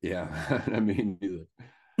 Yeah, I mean, neither.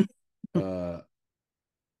 Uh,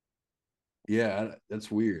 yeah,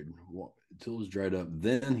 that's weird. Well, until it was dried up,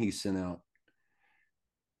 then he sent out.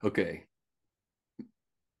 Okay,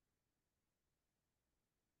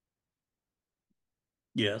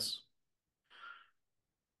 Yes.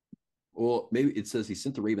 well, maybe it says he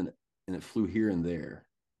sent the raven and it flew here and there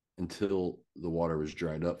until the water was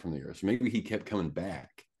dried up from the earth. So maybe he kept coming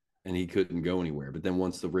back and he couldn't go anywhere. But then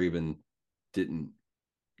once the raven didn't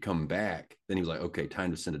come back, then he was like, okay,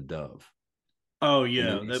 time to send a dove. Oh And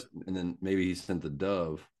then yeah, that and then maybe he sent the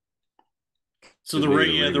dove so because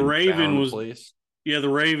maybe the the raven Raven found a was place. the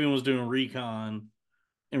Raven was doing recon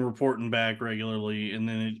and reporting back regularly, and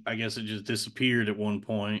then I guess it just disappeared at one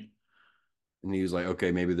point. And he was like,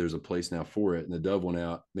 okay, maybe there's a place now for it. And the dove went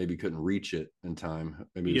out, maybe couldn't reach it in time.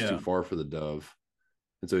 Maybe it was too Yeah, far for the dove.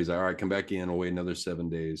 And so he's like, all right, come back in. We'll wait another 7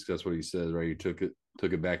 days. That's what he says, right? He took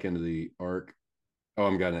it back into the ark. Oh,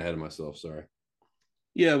 I'm getting ahead of myself. Sorry.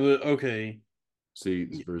 yeah, but okay, See,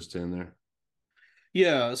 it's verse 10 there.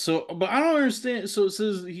 yeah. So, but I don't understand. So it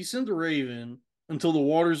says he sent the Raven until the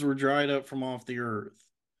waters were dried up from off the earth,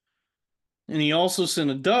 and he also sent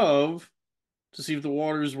a dove to see if the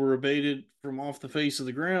waters were abated from off the face of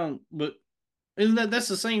the ground. But isn't that's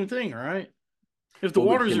the same thing, right? If the Well,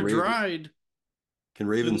 but waters are dried, can then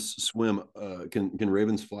ravens swim? Can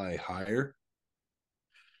ravens fly higher,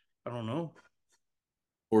 I don't know.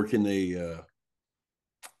 or can they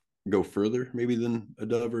go further, maybe than a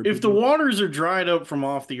dove or a If the pigeon? waters are dried up from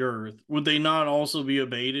off the earth, would they not also be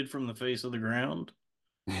abated from the face of the ground?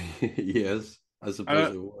 Yes, I suppose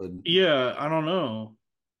I it would. yeah, I don't know.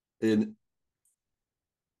 And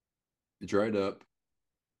it dried up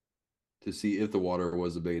to see if the water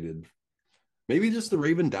was abated. Maybe just the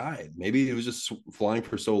raven died. Maybe it was just flying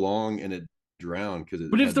for so long and it drowned because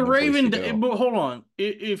it But if had the no place to raven, go. but hold on,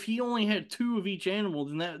 if he only had two of each animal,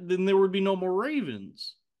 then there would be no more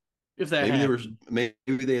ravens. If that Maybe happened.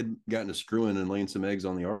 they had gotten to screwing and laying some eggs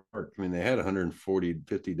on the ark. I mean, they had 140,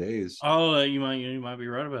 50 days, Oh, you might be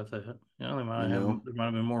right about that. Yeah, you know. there might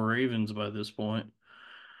have been more ravens by this point.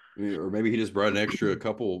 I mean, or maybe he just brought an extra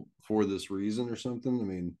couple for this reason or something. I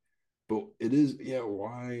mean, but it is, yeah.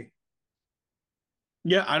 Why?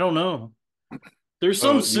 Yeah, I don't know. There's some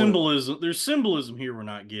You want? symbolism. There's symbolism here we're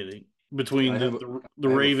not getting I between have the I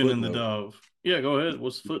have a raven and the footnote. dove. Yeah, go ahead.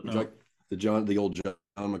 What's the Would you footnote? like the old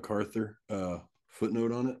John MacArthur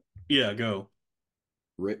footnote on it? Yeah, go.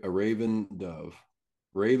 A raven dove.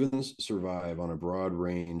 Ravens survive on a broad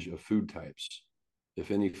range of food types.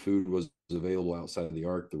 If any food was available outside of the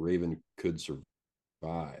ark, the raven could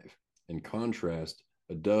survive. In contrast,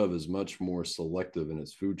 a dove is much more selective in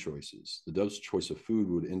its food choices. The dove's choice of food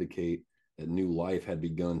would indicate that new life had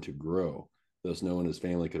begun to grow. Thus, Noah and his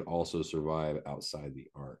family could also survive outside the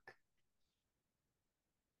ark.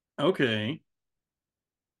 Okay.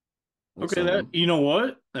 That's Okay, that something. you know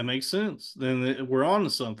what? That makes sense. Then we're on to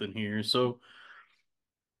something here. So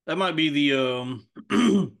that might be the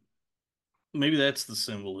maybe that's the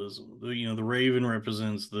symbolism. The raven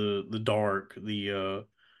represents the dark, you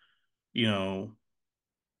know,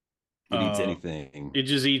 It eats uh anything. it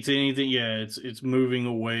just eats anything. Yeah, it's moving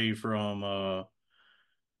away from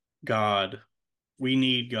God. We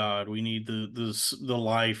need God. We need the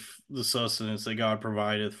life, the sustenance that God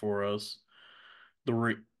provideth for us.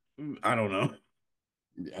 The I don't know.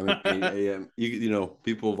 I mean, yeah,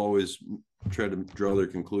 people have always tried to draw their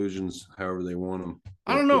conclusions however they want them.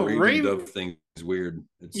 I don't But the know. Raven Dove thing is weird.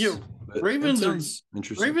 Yeah, But it ravens are sounds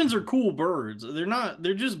interesting. ravens are cool birds. They're not.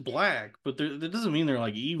 They're just black, but that doesn't mean they're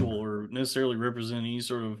like evil or necessarily represent any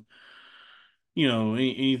sort of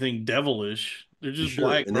anything devilish. They're just Sure,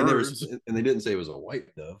 black birds. and they didn't say it was a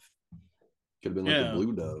white dove. Could have been like a Yeah,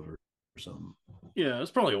 blue dove or something. yeah.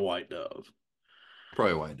 It's probably a white dove.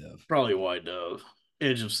 Probably a white dove. Probably a white dove.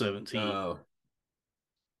 Edge of 17. Oh,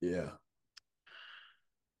 yeah.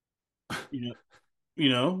 You know, you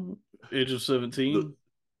know, Edge of The 17.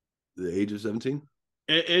 the age of 17.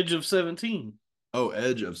 Edge of 17. Oh,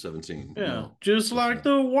 Edge of 17. Yeah, No, just that's like not.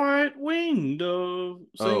 the white winged dove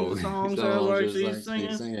sings a Oh, song, sounds songs like just she's like she's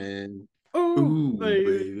singing. singing. Ooh, Ooh, baby,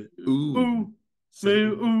 baby. Ooh, ooh,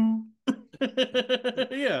 baby, sing. ooh.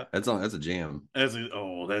 Yeah, That's a jam. that's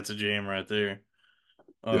a jam right there.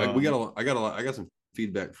 Dude, we got Um, I got some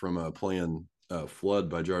feedback from playing Flood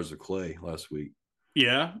by Jars of Clay last week.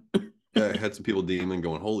 yeah, Yeah, I had some people DMing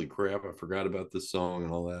going, "Holy crap, I forgot about this song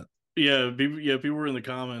and all that." people were in the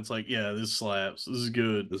comments like, yeah, this slaps, this is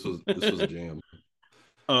good. This was a jam.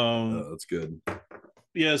 um, That's good.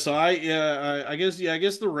 Yeah, so I guess I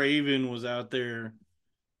guess the Raven was out there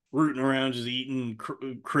rooting around just eating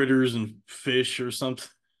critters and fish or something.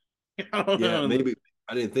 I don't Yeah, know. maybe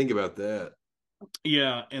I didn't think about that.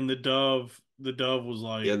 Yeah, and the dove was Yeah,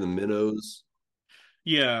 like, the minnows.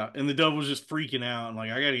 yeah, and the dove was just freaking out and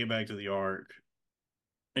like, I got to get back to the ark.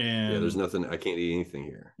 Yeah, there's And nothing. I can't eat anything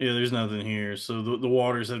here. yeah, there's nothing here. So the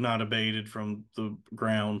waters have not abated from the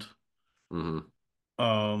ground. Hmm.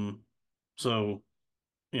 Um, so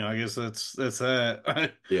I guess that's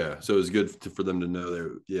that. Yeah, so it's good for them to know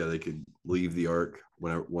that. Yeah, they could leave the ark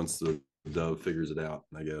once the dove figures it out.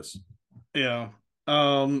 I guess. Yeah.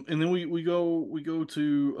 And then we go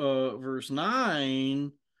to verse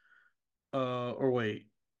 9, or wait.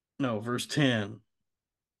 No, verse 10.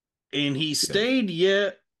 And he Yeah, stayed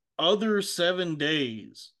yet other 7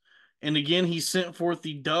 days. And again he sent forth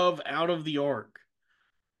the dove out of the ark.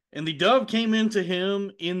 And the dove came into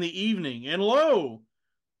him in the evening, and lo,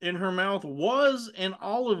 in her mouth was an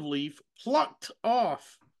olive leaf plucked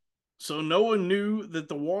off. So Noah knew that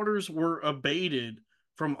the waters were abated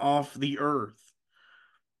from off the earth.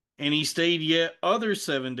 And he stayed yet other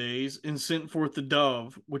 7 days and sent forth the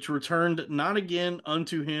dove, which returned not again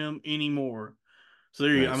unto him any more. So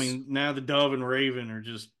there you, I nice. mean, now the dove and raven are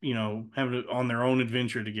just, having it on their own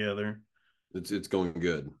adventure together. It's going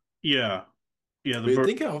good. Yeah. Yeah. The I mean,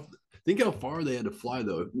 bird. think how far they had to fly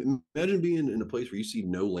though. Imagine being in a place where you see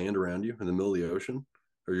no land around you in the middle of the ocean,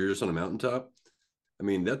 or you're just on a mountaintop. I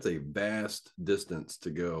mean, that's a vast distance to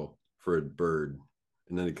go for a bird,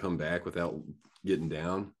 and then to come back without getting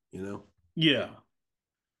down. Yeah.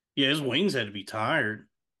 Yeah. His wings had to be tired.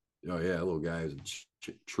 Oh yeah, that little guy is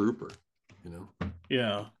a trooper. You know.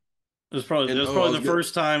 Yeah. That's And oh, I probably was the good.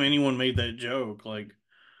 first time anyone made that joke. Like,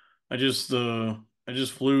 I just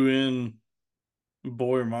flew in.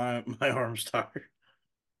 Boy, my arm's tired.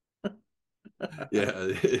 Yeah,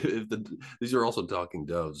 these are also talking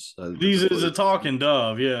doves. These is a talking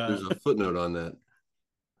dove. Yeah. There's a footnote on that.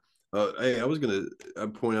 Hey, I was gonna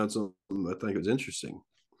point out something I think was interesting.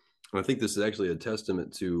 I think this is actually a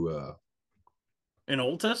testament to An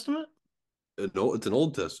Old Testament? it's an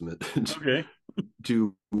Old Testament Okay.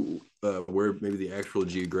 to where maybe the actual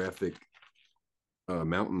geographic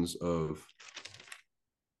mountains of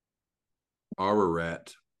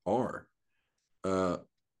Ararat are. Uh,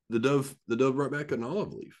 the dove brought back an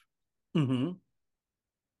olive leaf. Mm-hmm.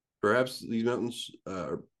 Perhaps these mountains,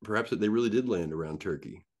 perhaps that they really did land around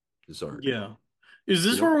Turkey. This ark, Yeah. Is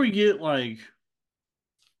you this know. where we get like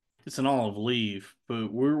it's an olive leaf,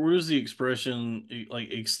 but where does the expression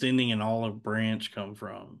like extending an olive branch come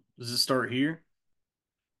from? Does it start here?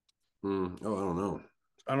 Oh, I don't know.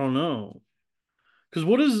 I don't know. Because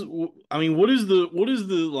what is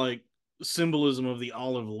the like symbolism of the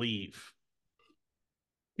olive leaf?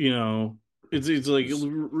 You know, it's like Just,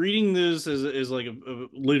 reading this as like a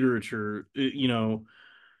literature.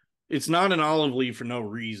 It's not an olive leaf for no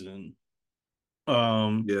reason.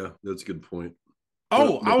 Um. yeah, that's a good point.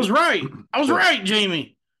 Oh, I But was right. I was what? right,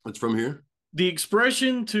 Jamie. It's from here. The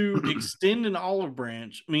expression to extend an olive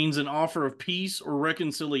branch means an offer of peace or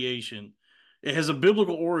reconciliation. It has a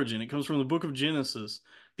biblical origin. It comes from the book of Genesis.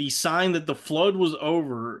 The sign that the flood was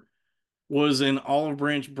over was an olive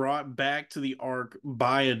branch brought back to the ark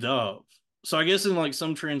by a dove. So I guess in like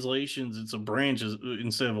some translations, it's a branch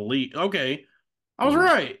instead of a leaf. Okay, I was Hmm.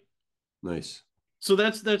 right. Nice. So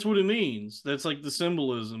that's what it means. That's like the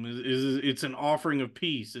symbolism is it's an offering of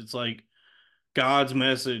peace. It's like God's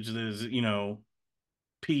message that is,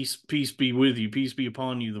 peace be with you, peace be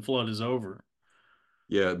upon you. The flood is over.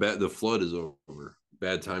 Yeah, the flood is over.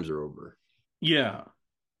 Bad times are over. Yeah.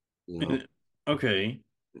 You know, And- okay.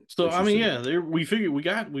 So I mean, interesting. yeah, there we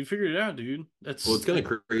figured it out, dude. Well, it's kind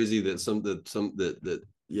of crazy that some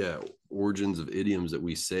yeah, origins of idioms that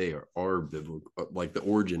we say are biblical. Like the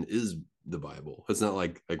origin is the Bible. It's not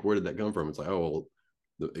like where did that come from? It's like, oh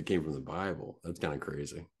well, it came from the Bible. That's kind of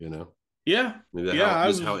crazy, you know. Yeah. I mean, Yeah, how I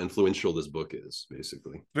just was how influential this book is,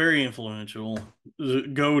 basically. very influential.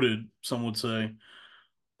 Goaded, some would say.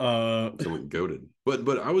 Uh Somewhat goaded, but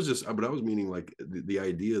I was meaning like the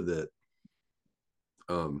idea that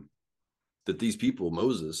um that these people,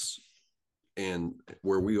 Moses, and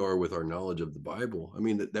where we are with our knowledge of the Bible, I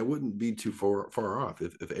mean that wouldn't be too far off.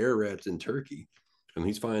 If Ararat's in Turkey and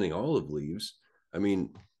he's finding olive leaves, I mean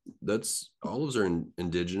that's olives are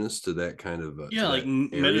indigenous to that kind of to yeah, like that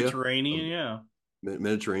area Mediterranean, of yeah.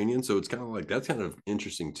 Mediterranean. So it's kind of like that's kind of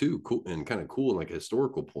interesting too, cool and kind of cool. And like a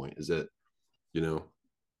historical point is that you know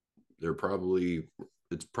they're probably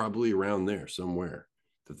it's probably around there somewhere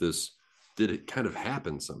that this did it kind of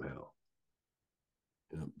happen somehow,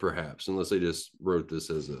 perhaps, unless they just wrote this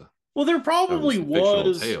as a Well, there probably Obviously, fictional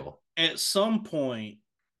was tale. at some point.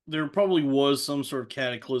 There probably was some sort of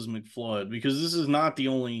cataclysmic flood because this is not the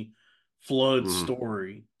only flood Mm-hmm.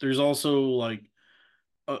 story. There's also like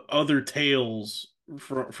other tales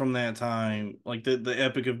from that time, like the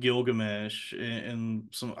Epic of Gilgamesh and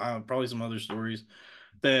some probably some other stories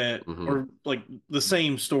that Mm-hmm. are like the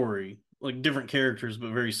same story, like different characters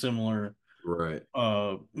but very similar Right.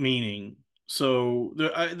 meaning. So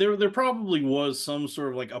there probably was some sort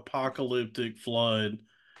of like apocalyptic flood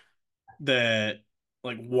that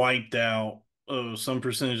like wiped out some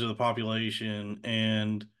percentage of the population,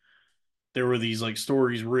 and there were these like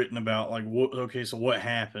stories written about like what okay, so what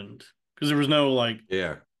happened, because there was no like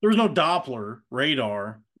Yeah. there was no Doppler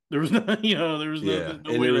radar, there was no there was Yeah.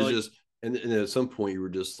 no And way it to was like. just, and at some point you were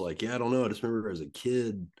just like, yeah, I don't know. I just remember as a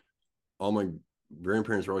kid, all my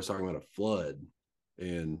grandparents were always talking about a flood.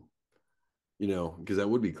 And, because that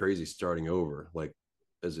would be crazy starting over. Like,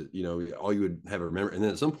 as it, all you would have remember. And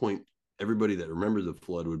then at some point, everybody that remembered the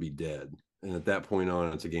flood would be dead. And at that point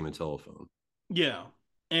on, it's a game of telephone. Yeah,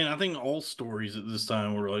 and I think all stories at this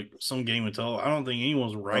time were like some game of tell. I don't think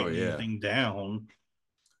anyone's Oh, writing yeah. anything down.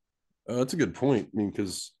 That's a good point. I mean,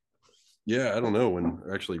 because, yeah, I don't know when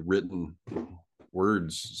actually written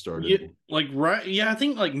words Yeah, started. like right. Yeah, I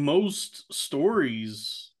think like most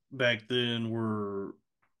stories back then were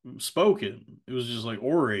spoken. It was just like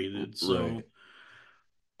orated. So Right.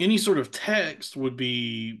 any sort of text would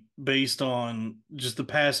be based on just the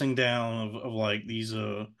passing down of like these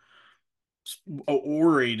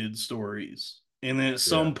orated stories. And then at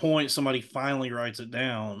some Yeah. point somebody finally writes it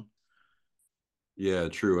down. Yeah,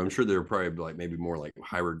 true. I'm sure there were probably like maybe more like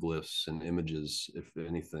hieroglyphs and images, if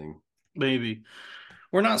anything. Maybe.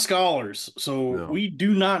 We're not scholars, so No, we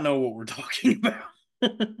do not know what we're talking about.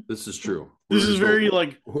 this is true. This is very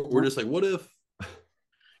like We're just like, what if?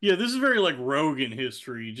 yeah, this is very like Rogan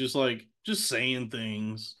history, just saying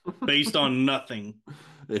things based on nothing.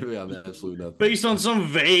 Maybe on absolute nothing. Based on some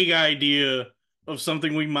vague idea of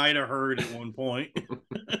something we might have heard at one point.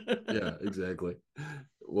 Yeah, exactly.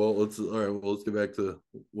 Well, let's all right. Well, let's get back to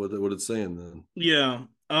what it's saying then. Yeah.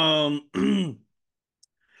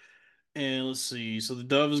 And let's see. So the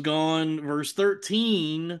dove is gone. Verse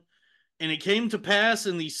 13. And it came to pass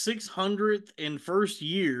in the 600th and first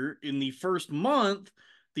year, in the first month,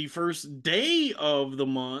 the first day of the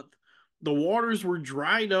month, the waters were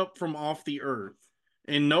dried up from off the earth.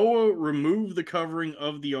 And Noah removed the covering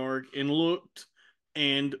of the ark and looked,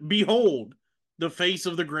 and behold, the face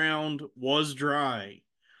of the ground was dry.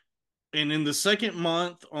 And in the second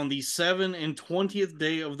month, on the 7 and 20th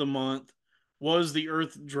day of the month, was the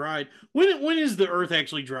earth dried. When is the earth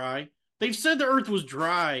actually dry? They've said the earth was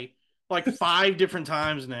dry like five different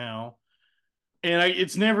times now, and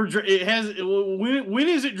it's never. It has. When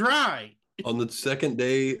is it dry? On the second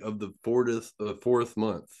day of the fourth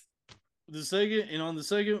month. The second and on the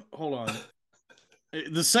second. Hold on.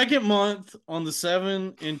 The second month on the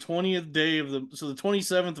 7 and 20th day of the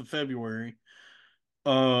 27th of February.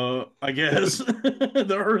 I guess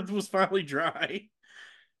the earth was finally dry.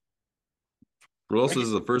 What else I,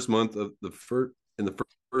 is the first month of the first in the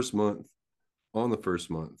first month on the first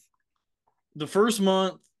month? the first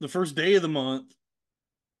month, the first day of the month,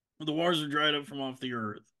 the waters were dried up from off the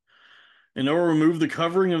earth. And Noah removed the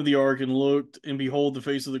covering of the ark and looked, and behold, the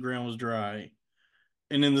face of the ground was dry.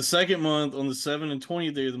 And in the second month, on the 7 and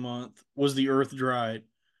 20th day of the month, was the earth dried.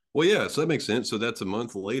 Well, yeah, so that makes sense. So that's a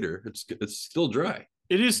month later. It's still dry.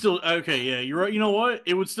 It is still okay. Yeah, you're right. You know what?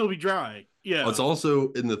 It would still be dry. It's Yeah,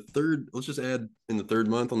 also in the third. Let's just add in the third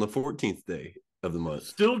month on the 14th day of the month.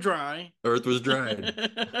 still dry. Earth was dried.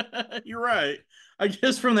 You're right. I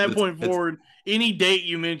guess from that It's point it's forward, any date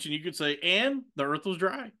you mention, you could say, and the earth was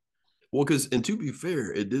dry. well, because and to be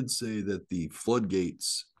fair, it did say that the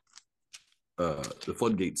floodgates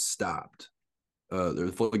stopped.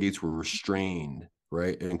 The floodgates were restrained,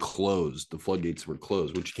 right, and closed. The floodgates were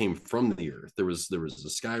closed, which came from the earth. There was the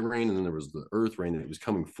sky rain, and then there was the earth rain, and it was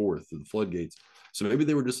coming forth through the floodgates. So maybe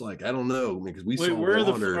they were just like, I don't know, because we Wait, saw where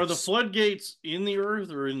water. are the floodgates in the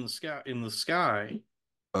earth or in the sky? In the sky,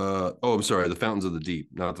 Oh, I'm sorry, the fountains of the deep,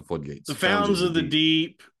 not the the floodgates. Fountains fountains of the of the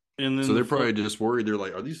deep. deep, and So then the they're flood. probably just worried. They're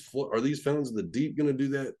like, are these fountains of the deep going to do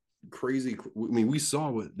that crazy? I mean, we saw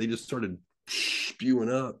what they just started spewing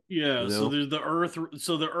up, Yeah, you so know. there's the earth.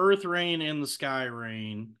 So the earth rain and the sky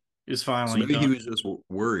rain is So finally maybe he done. was just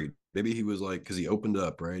worried. Maybe he was like, because he opened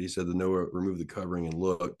up, right? He said the Noah removed the covering and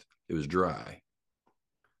looked, it was dry.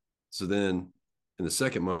 So then in the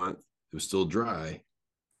second month, it was still dry.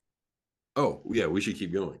 Oh, yeah, we should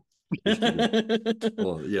keep going. We should keep going.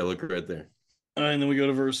 Hold on. Yeah, look right there. And then we go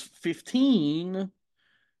to verse 15.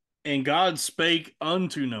 And God spake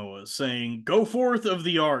unto Noah, saying, Go forth of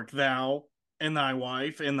the ark, thou, and thy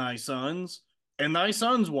wife, and thy sons'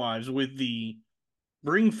 wives with thee.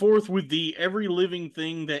 Bring forth with thee every living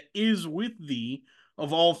thing that is with thee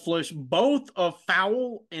of all flesh, both of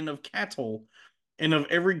fowl and of cattle, and of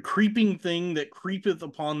every creeping thing that creepeth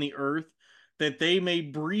upon the earth, that they may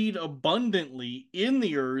breed abundantly in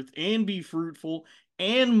the earth, and be fruitful,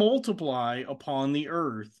 and multiply upon the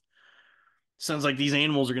earth. Sounds like these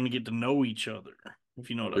animals are going to get to know each other, if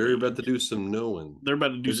you know what I They're about mean. to do some knowing. They're about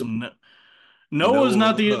to do They're some. Noah. Noah's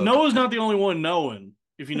not the only one knowing,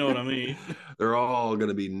 if you know what I mean. They're all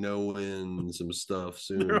gonna be knowing some stuff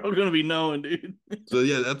They're soon. all going to be knowing, dude. So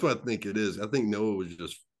yeah, that's what I think it is. I think Noah was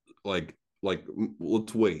just like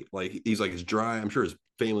let's wait. Like he's like it's dry. I'm sure his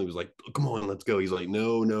family was like, come on, let's go. He's like,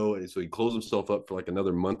 no. And so he closed himself up for like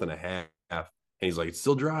another month and a half. And he's like, it's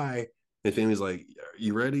still dry. And family's like, are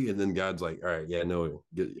you ready? And then God's like, all right, yeah, no,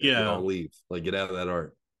 get Yeah, y'all leave. Like get out of that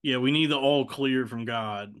ark. yeah. We need the all clear from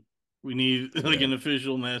God. We need like Yeah. an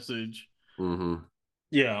official message. Mm-hmm.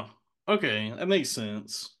 Yeah. Okay, that makes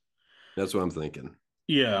sense. That's what I'm thinking.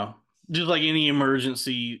 Yeah. Just like any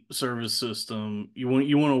emergency service system, you want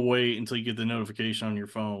to wait until you get the notification on your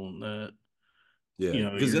phone that Yeah,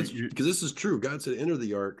 because you're because this is true. God said enter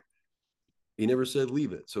the ark. He never said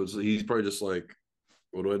leave it. So he's probably just like,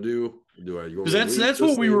 what do I do? Do I you want because me to leave this thing?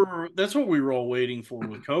 that's what we were all waiting for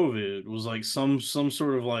with COVID was like some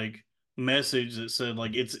sort of like message that said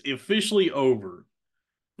like it's officially over,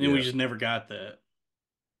 and we Yeah. just never got that.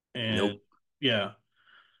 And Nope. yeah,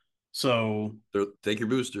 so Take your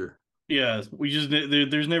booster. yeah,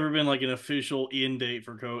 there's never been like an official end date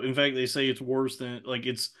for COVID. In fact, they say it's worse than like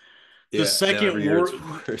it's the Yeah. Every year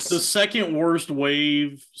it's the worse. second worst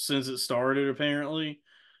wave since it started apparently.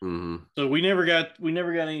 Mm-hmm. So we never got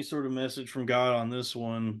any sort of message from God on this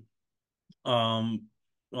one. Um,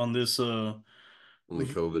 on this Only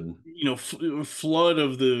COVID. flood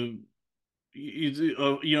of the it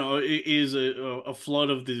is a flood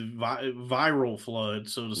of the viral flood,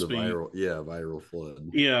 so to The speak. viral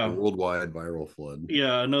flood. The Yeah, worldwide viral flood.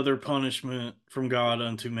 yeah, another punishment from God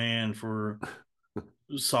unto man for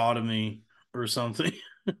sodomy or something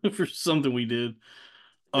for something we did.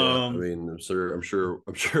 Yeah. I Um, mean, I'm sure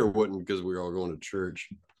it wasn't because we were all going to church.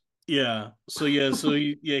 yeah. So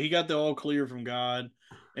he got the all clear from God,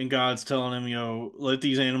 and God's telling him, let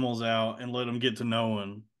these animals out and let them get to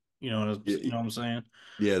knowing. Yeah, You know what I'm saying?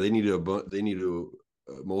 yeah, they need to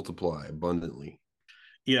multiply abundantly.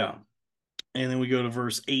 Yeah. And then we go to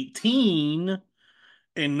verse 18.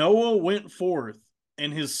 And Noah went forth,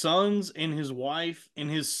 and his sons, and his wife, and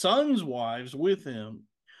his sons' wives with him.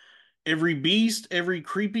 Every beast, every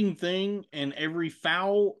creeping thing, and every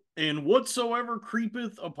fowl, and whatsoever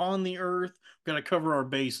creepeth upon the earth. Got to cover our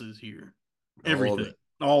bases here. All of Everything, it.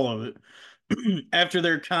 all of it. After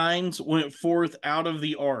their kinds went forth out of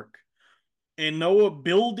the ark. And Noah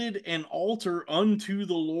builded an altar unto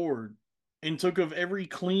the Lord, and took of every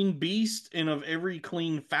clean beast and of every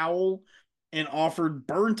clean fowl, and offered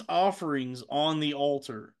burnt offerings on the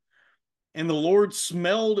altar. And the Lord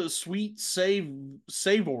smelled a sweet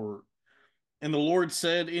savor. And the Lord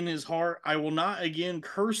said in his heart, I will not again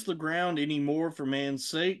curse the ground any more for man's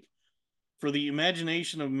sake, for the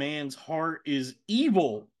imagination of man's heart is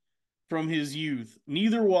evil from his youth.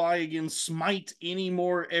 Neither will I again smite any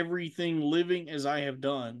more everything living as I have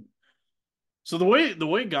done. So the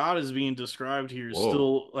way God is being described here is Whoa.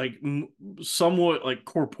 still like somewhat like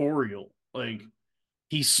corporeal. Like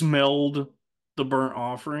he smelled the burnt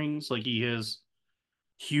offerings, like he has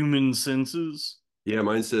human senses. Yeah,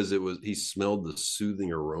 mine says it was he smelled the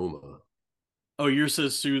soothing aroma. Oh, yours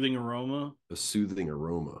says soothing aroma. A soothing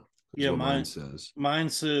aroma is Yeah, what mine says. mine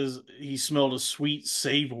says he smelled a sweet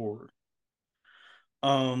savor.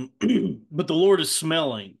 But the Lord is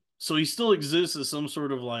smelling, so he still exists as some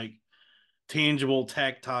sort of like tangible,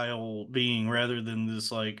 tactile being rather than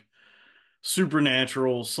this like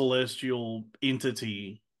supernatural, celestial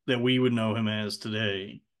entity that we would know him as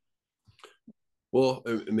today. Well,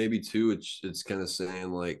 maybe too. It's kind of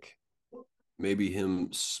saying like maybe him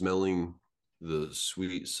smelling the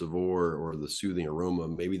sweet savor or the soothing aroma.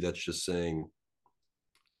 Maybe that's just saying.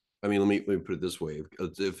 I mean, let me put it this way: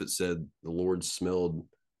 if it said the Lord smelled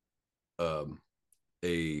um,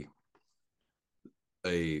 a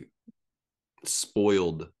a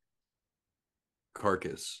spoiled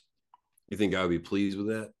carcass, you think I would be pleased with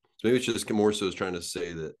that? So maybe it's just more so is trying to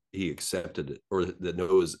say that he accepted it, or that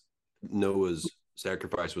Noah's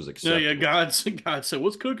sacrifice was No, yeah, acceptable. God said,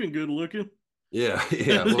 "What's cooking? Good looking." Yeah,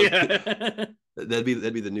 yeah. Well, Yeah, that'd be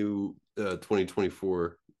the new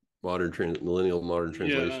 2024 millennial modern yeah.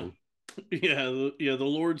 translation. Yeah, the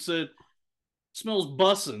Lord said, "Smells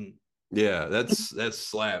bussin'." Yeah, that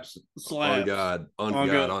slaps on Slaps God, on on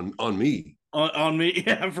God, God, on me. on me.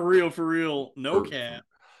 Yeah, for real. No For cap.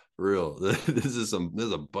 real. This is a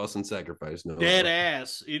busting sacrifice, Dead Noah.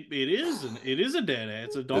 ass. It is a dead ass.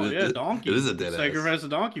 It's a It is donkey. a dead ass. Sacrifice a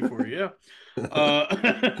donkey for you.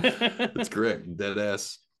 Yeah. That's correct. Dead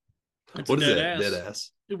ass. It's a What is dead that? Dead ass.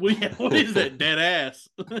 ass. Yeah, what is that? Dead ass.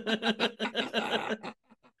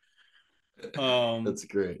 um, That's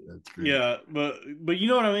great. That's great. yeah, but you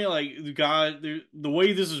know what I mean? Like God, the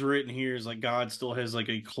way this is written here is like God still has like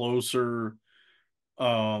a closer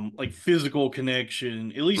like physical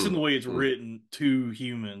connection, at least in the way it's Mm-hmm. written, to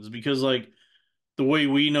humans, because like the way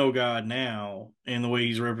we know God now and the way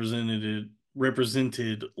he's represented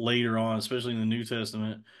later on, especially in the New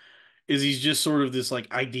Testament, is he's just sort of this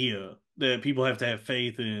like idea that people have to have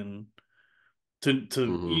faith in to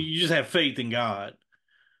Mm-hmm. you just have faith in God.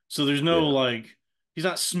 So there's no Yeah. like he's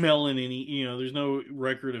not smelling any, there's no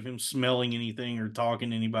record of him smelling anything or talking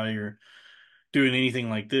to anybody or doing anything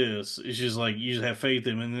like this. It's just like you just have faith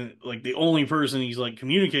in him, and then like the only person he's like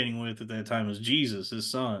communicating with at that time is Jesus, his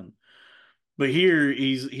son. But here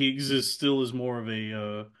he exists still as more of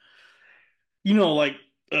a like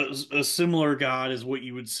a similar god as what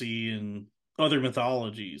you would see in other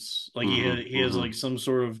mythologies. Like Mm-hmm. he has Mm-hmm. like some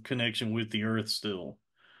sort of connection with the earth still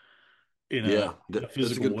Yeah. in a That's a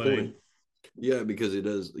physical good way. point. Yeah, because it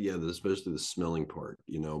does. Yeah, especially the smelling part,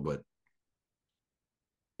 but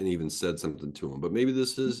and even said something to him. But maybe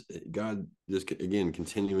this is God just again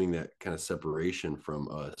continuing that kind of separation from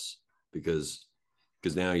us because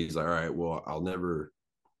now he's like, all right, well, I'm never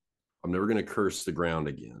going to curse the ground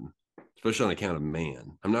again, especially on account of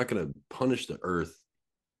man. I'm not going to punish the earth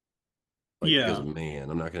like because Yeah. of man.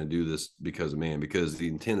 I'm not going to do this because of man because the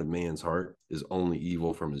intent of man's heart is only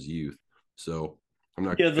evil from his youth. So I'm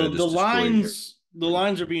not Yeah, going to the just destroy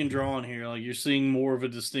lines are being drawn here. Like you're seeing more of a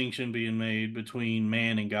distinction being made between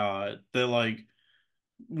man and God. That like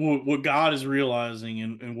what God is realizing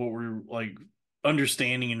and what we're like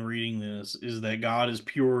understanding and reading this is that God is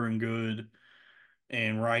pure and good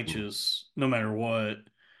and righteous no matter what.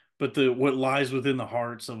 But the what lies within the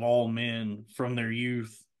hearts of all men from their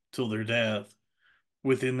youth till their death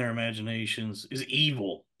within their imaginations is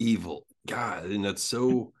evil. evil. God, and that's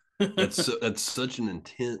such an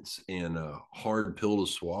intense and hard pill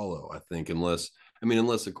to swallow. I think unless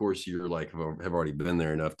of course you're like have already been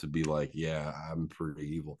there enough to be like, yeah, I'm pretty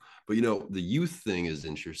evil. But the youth thing is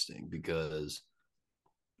interesting because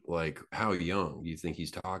like how young do you think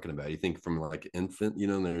he's talking about? You think from like infant,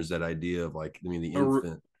 and there's that idea of like, I mean, the Or,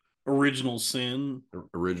 infant original sin.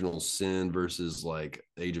 original sin versus like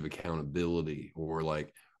age of accountability or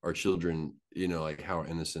like our children, like how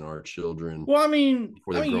innocent our children Well, I mean,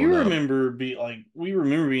 before they've grown you up. remember be like we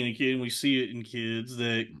remember being a kid and we see it in kids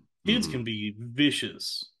that kids Mm-hmm. can be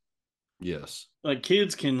vicious. Yes. Like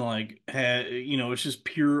kids can like have, it's just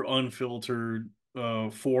pure unfiltered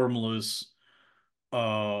formless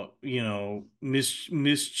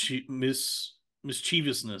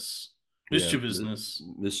mischievousness, Yeah. mischievousness,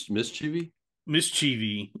 Mischievy.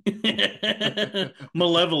 mischievy,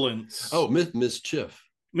 malevolence, Oh, mischief.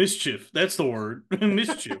 mischief. That's the word.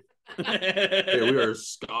 Mischief. Hey, we are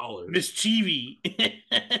scholars. Mischievy.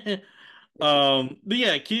 But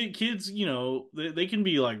yeah, kids, they can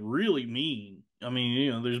be like really mean. I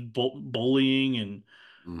mean, there's bullying and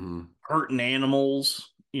Mm-hmm. hurting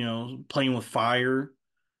animals, playing with fire.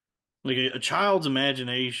 Like a child's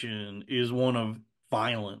imagination is one of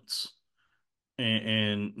violence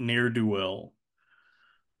and ne'er do well.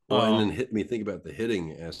 Well, and then Um, hit me think about the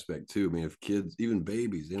hitting aspect too. I mean, if kids, even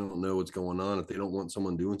babies, they don't know what's going on. If they don't want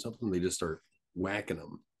someone doing something, they just start whacking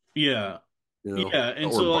them, yeah, yeah,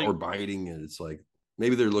 and so or like, biting, and it's like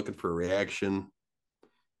maybe they're looking for a reaction.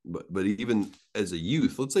 But even as a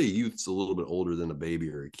youth, let's say a youth's a little bit older than a baby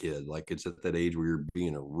or a kid, like it's at that age where you're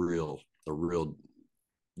being a real, you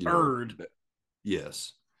know, bird,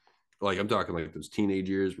 yes, like I'm talking like those teenage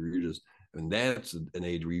years where you're just, and that's an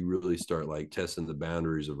age where you really start like testing the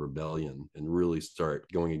boundaries of rebellion and really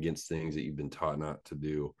start going against things that you've been taught not to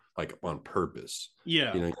do, like on purpose.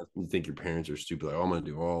 yeah, You think your parents are stupid, like, oh, I'm going to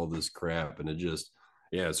do all this crap. And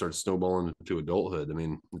yeah, it starts snowballing into adulthood. I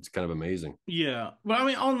mean, it's kind of amazing. yeah. But I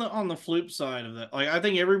mean, on the flip side of that, like I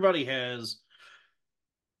think everybody has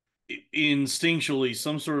instinctually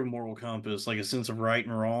some sort of moral compass, like a sense of right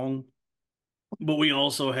and wrong. But we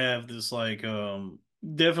also have this like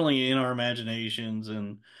definitely in our imaginations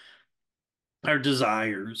and our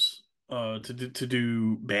desires to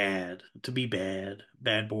do bad, to be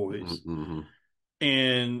bad boys. Mm-hmm.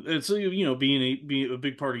 And it's being a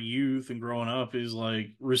big part of youth and growing up is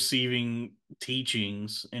like receiving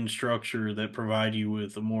teachings and structure that provide you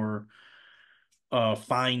with a more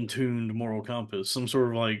fine-tuned moral compass, some sort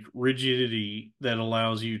of like rigidity that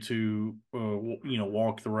allows you to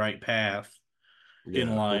walk the right path in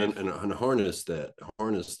Yeah, life. and harness that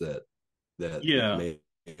Yeah,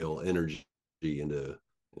 male energy into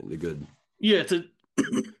good. yeah, to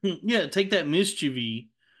yeah, take that mischievy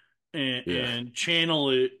Yeah, and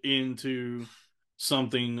channel it into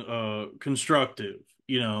something constructive,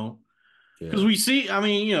 because yeah, we see, I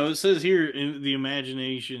mean, it says here in the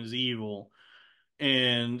imagination is evil.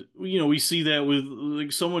 And we see that with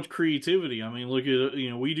like so much creativity. I mean, look at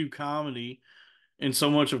we do comedy, and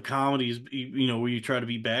so much of comedy is we try to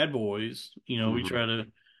be bad boys. We hmm try to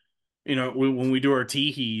when we do our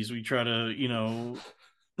teehees, we try to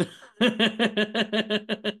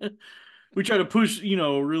we try to push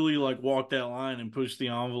really like walk that line and push the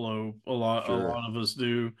envelope. A sure. lot of us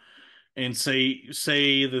do, and say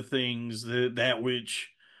the things that which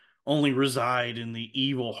only reside in the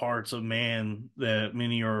evil hearts of man that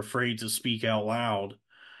many are afraid to speak out loud.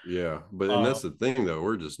 Yeah, but and Uh, that's the thing though.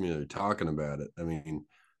 We're just talking about it. I mean,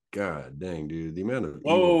 God dang, dude, the amount of evil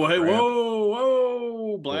Whoa, hey, crap. whoa,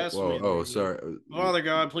 Oh, whoa, blasphemy oh, there. sorry. Father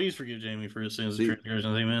God, please forgive Jamie for his sins and See,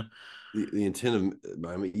 transgressions. Amen. the intent of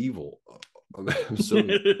I'm evil. I'm so I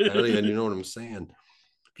don't even know what I'm saying.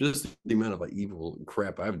 Just the amount of like evil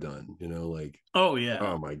crap I've done. Like Oh yeah.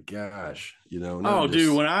 oh my gosh, not Oh dude,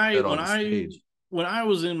 just when I that when on I stage. when I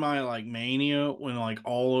was in my like mania, when like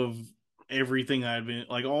all of everything I'd been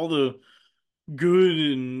like all the good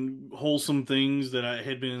and wholesome things that I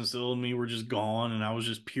had been instilled in me were just gone, and I was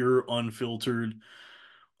just pure unfiltered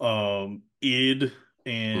id, Hmm.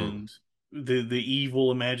 and the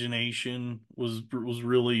evil imagination was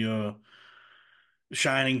really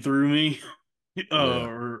shining through me, Yeah.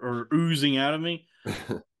 or oozing out of me.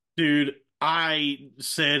 Dude, I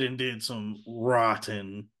said and did some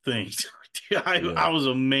rotten things. I Yeah. was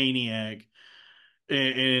a maniac,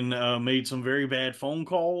 and made some very bad phone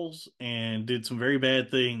calls and did some very bad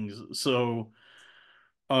things. So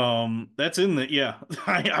that's in the yeah.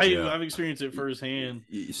 Yeah. I've experienced it firsthand.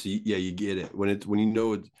 See, yeah, you get it when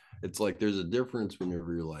it's like there's a difference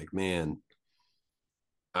whenever you're like, man,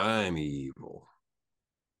 I'm evil,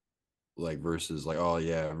 like versus like, oh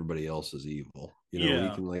yeah, everybody else is evil. When you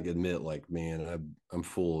Yeah. can like admit, like, man, I'm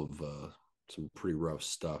full of some pretty rough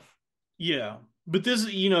stuff. Yeah. But this,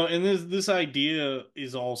 and this idea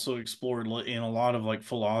is also explored in a lot of like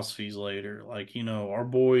philosophies later. Like, our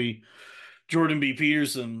boy Jordan B.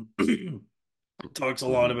 Peterson talks a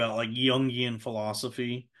lot Hmm. about like Jungian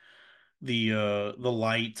philosophy, the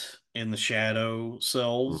light and the shadow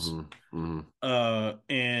selves. Hmm. Hmm.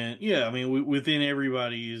 And yeah, I mean, within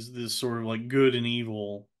everybody is this sort of like good and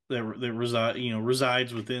evil that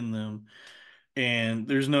resides within them, and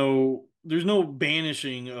there's no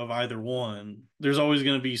banishing of either one. There's always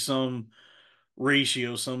going to be some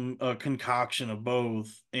ratio, some concoction of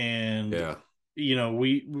both, and Yeah.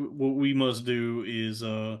 we what we must do is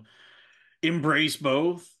embrace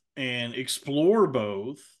both and explore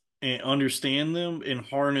both and understand them and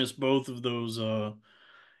harness both of those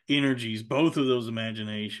energies, both of those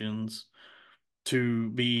imaginations to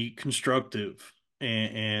be constructive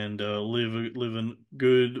and live a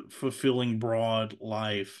good, fulfilling, broad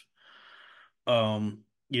life.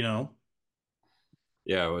 You know,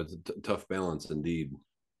 Yeah, it was a tough balance indeed.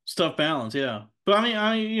 stuff balance, yeah. But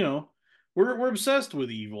I mean, we're obsessed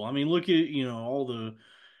with evil. I mean, look at all the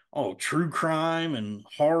true crime and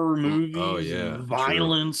horror Oh movies and yeah, true.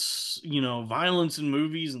 violence. Violence in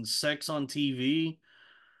movies and sex on TV.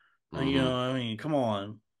 Hmm. I mean, come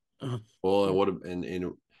on. Well,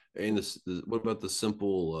 and this, what about the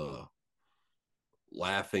simple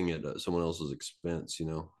laughing at someone else's expense?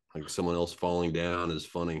 Like someone else falling down is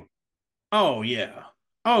funny. Oh yeah.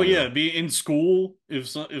 Oh You yeah. know. Be in school if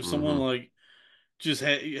someone Hmm. like just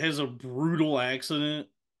has a brutal accident,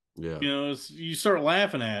 Yeah. you start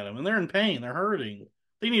laughing at them, and they're in pain. They're hurting.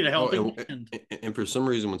 They need a Oh, helping hand. and for some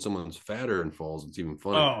reason, when someone's fatter and falls, it's even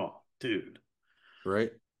funnier, Oh, dude.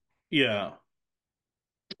 right? Yeah.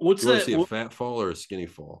 What's You want to that? see a fat fall or a skinny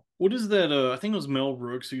fall? What is that? I think it was Mel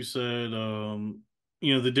Brooks who said,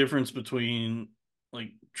 the difference between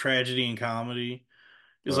like tragedy and comedy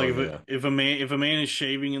is like Oh yeah. if a man is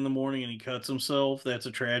shaving in the morning and he cuts himself, that's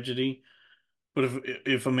a tragedy. But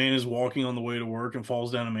if a man is walking on the way to work and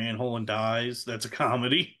falls down a manhole and dies, that's a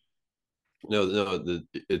comedy. No, no,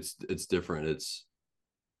 it's different.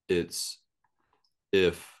 It's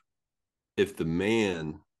if the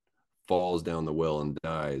man falls down the well and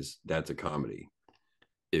dies, that's a comedy.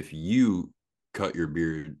 If you cut your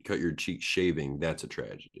beard, cut your cheek shaving, that's a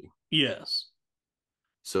tragedy. Yes.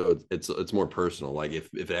 So it's more personal. Like if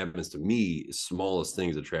it happens to me, smallest thing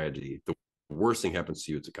is a tragedy. The worst thing happens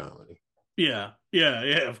to you, it's a comedy. Yeah.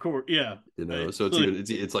 Of course. Yeah. So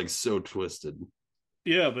it's like so twisted.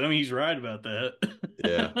 Yeah, but I mean he's right about that.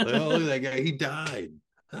 Yeah. Like, oh, look at that guy. He died.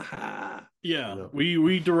 Yeah.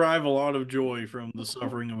 We derive a lot of joy from the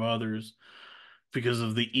suffering of others because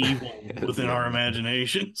of the evil within our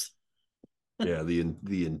imaginations. Yeah, the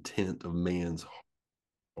intent of man's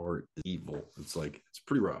heart is evil. It's like it's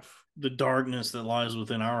pretty rough. The darkness that lies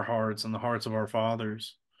within our hearts and the hearts of our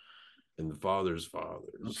fathers. And the father's The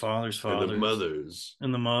fathers. fathers' And the fathers. mothers.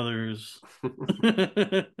 And the mothers.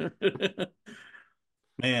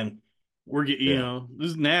 Man, we're getting, Yeah.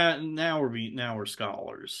 this now we're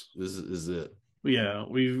scholars. This is it. Yeah,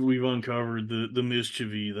 we've uncovered the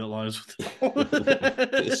mischievy that lies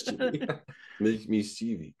Mischievy. within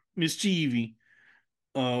Mischievy. mischievy.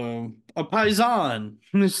 A paisan,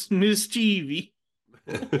 mischievy.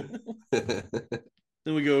 Then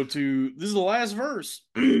we go to this is the last verse,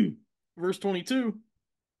 verse 22.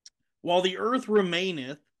 While the earth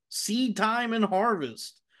remaineth, seed time and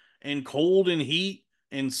harvest, and cold and heat,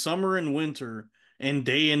 and summer and winter, and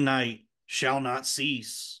day and night shall not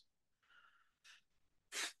cease.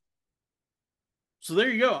 So there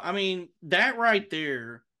you go. I mean, that right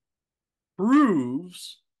there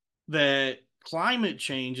proves that climate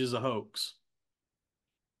change is a hoax.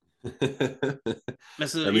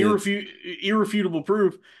 That's an irrefutable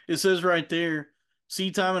proof. It says right there,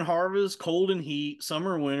 seed time and harvest, cold and heat,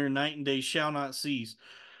 summer and winter, night and day shall not cease.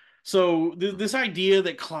 So this idea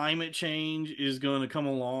that climate change is going to come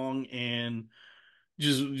along and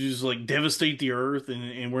just like devastate the earth,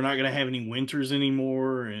 and we're not going to have any winters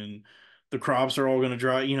anymore, and the crops are all going to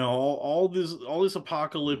dry, all this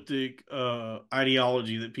apocalyptic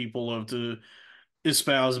ideology that people love to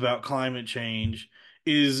espouse about climate change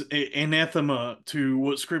is anathema to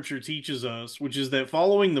what scripture teaches us, which is that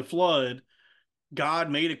following the flood,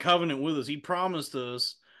 God made a covenant with us. He promised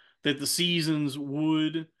us that the seasons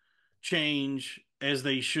would change as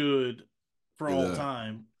they should for all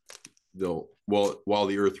time. While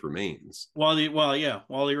the earth remains. While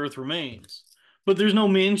the earth remains. But there's no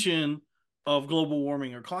mention of global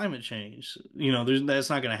warming or climate change. That's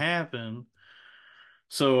not going to happen.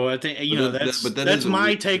 So I think that's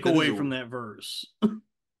my takeaway from that verse.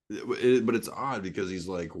 But it's odd because he's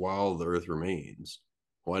like, while the earth remains,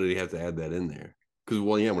 why did he have to add that in there? Because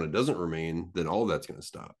when it doesn't remain, then all that's going to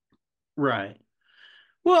stop. Right.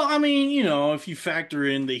 Well, I mean, if you factor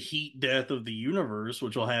in the heat death of the universe,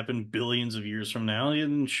 which will happen billions of years from now,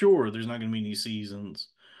 then sure, there's not going to be any seasons.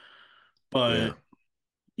 But,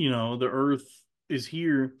 Yeah. The Earth is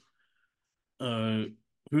here. Who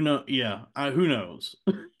know? Yeah, who knows?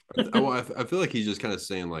 I feel like he's just kind of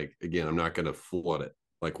saying, like, again, I'm not going to flood it.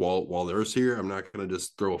 Like while the Earth's here, I'm not going to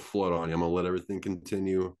just throw a flood on you. I'm going to let everything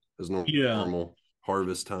continue as normal.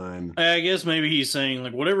 Harvest time. I guess maybe he's saying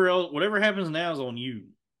like whatever happens now is on you.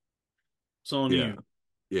 It's on you.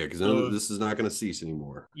 Yeah, because this is not going to cease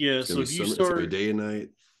anymore. Yeah, it's so if you start, it's gonna be day and night.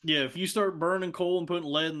 Yeah, if you start burning coal and putting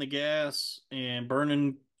lead in the gas and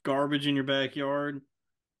burning garbage in your backyard,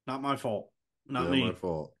 not my fault. Not me. My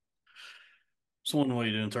fault. It's one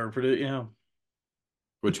way to interpret it, yeah.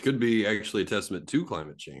 Which could be actually a testament to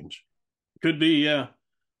climate change. Could be, yeah.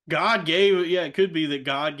 It could be that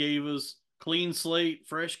God gave us clean slate,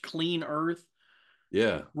 fresh, clean earth.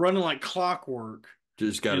 Yeah. Running like clockwork.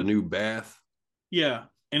 Just got a new bath. Yeah.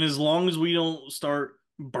 And as long as we don't start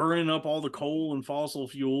burning up all the coal and fossil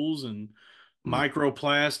fuels and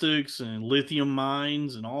microplastics and lithium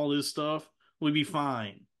mines and all this stuff, we'd be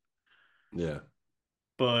fine. Yeah.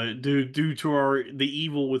 But due to the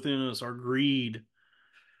evil within us, our greed,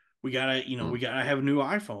 we gotta have new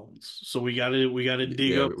iPhones. So we gotta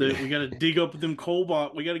dig up them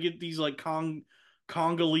cobalt. We gotta get these like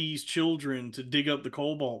Congolese children to dig up the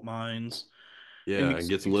cobalt mines. Yeah, and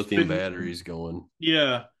get some lithium batteries going.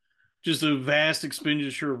 Yeah, just a vast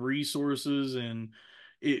expenditure of resources, and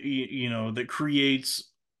that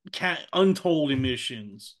creates untold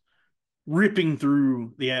emissions ripping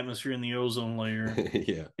through the atmosphere and the ozone layer.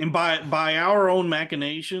 Yeah, and by our own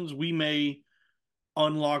machinations, we may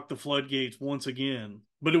unlock the floodgates once again,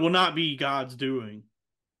 but it will not be God's doing.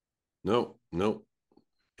 No,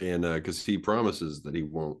 and because he promises that he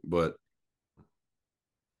won't, but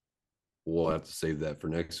we'll have to save that for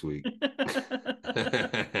next week.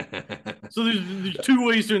 So there's two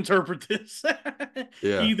ways to interpret this.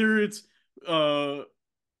 Yeah, either it's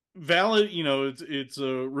valid, it's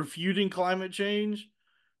refuting climate change,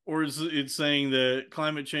 or it's saying that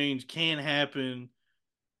climate change can happen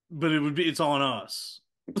but it's on us.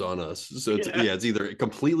 It's on us. So Yeah. it's either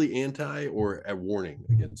completely anti or a warning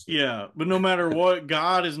against it. Yeah, but no matter what,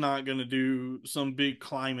 God is not going to do some big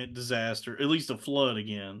climate disaster, at least a flood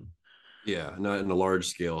again. Yeah, not in a large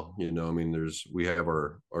scale. I mean, we have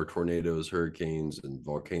our tornadoes, hurricanes, and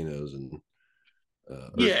volcanoes and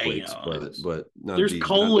Yeah, earthquakes, but not there's these,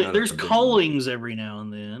 not there's a big one. callings every now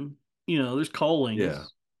and then. There's Yeah, callings, yeah,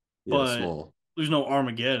 but small. there's no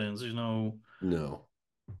Armageddons. There's no No,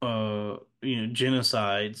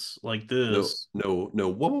 genocides like no, this. no, no.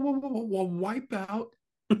 Whoa, wipe out.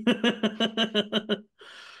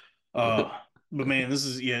 uh but man, this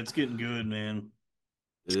is it's getting good, man.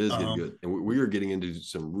 It is getting Um good, and we are getting into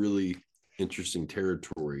some really interesting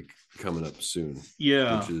territory coming up soon, which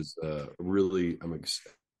yeah. is really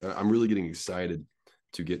I'm really getting excited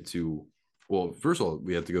to get to. Well, first of all,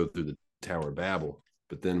 we have to go through the Tower of Babel,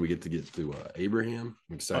 but then we get to Abraham.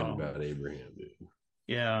 I'm excited Oh, about Abraham, dude.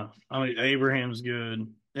 yeah. I mean, Abraham's good.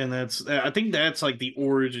 And I think that's like the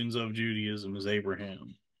origins of Judaism is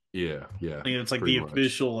Abraham. Yeah, yeah, I think it's like pretty the much.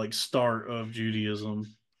 official like start of Judaism.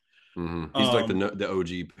 He's like Um, the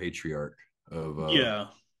OG patriarch of yeah,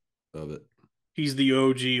 it. he's the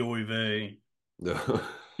OG Oy vey. No.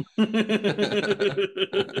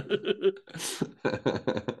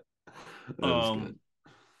 That was good. um,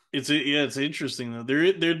 it's interesting though.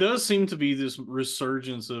 There does seem to be this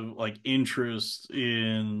resurgence of like interest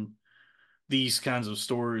in these kinds of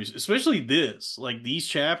stories, especially this, like these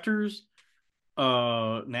chapters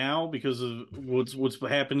now because of what's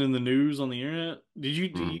happened in the news on the internet. Do you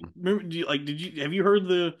Mm. remember, have you heard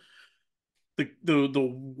the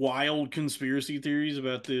wild conspiracy theories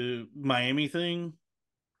about the Miami thing?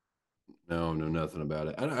 No, no, nothing about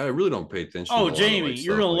it. I really don't pay attention Oh, to a lot of Jamie, like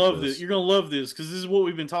stuff like this. you're gonna love this because this is what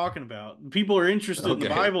we've been talking about. People are interested in the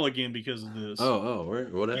Okay. Bible again because of this.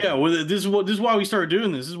 What Yeah, happened? well, this is why we started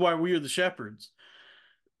doing this. This is why we are the shepherds.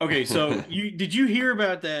 Okay, so did you hear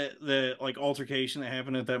about that like altercation that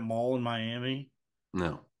happened at that mall in Miami?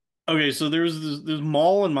 No. Okay, so there was this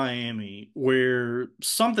mall in Miami where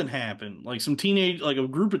something happened. Like like a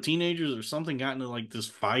group of teenagers or something got into like this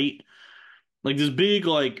fight. Like this big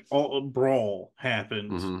like brawl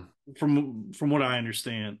happened Hmm. from what I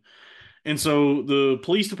understand. And so the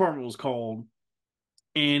police department was called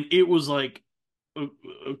and it was like a,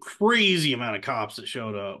 a crazy amount of cops that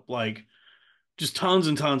showed up. Like just tons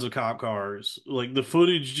and tons of cop cars. Like the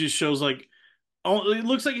footage just shows like it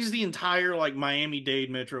looks like it's the entire like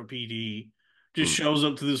Miami-Dade Metro PD just Hmm. shows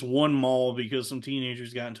up to this one mall because some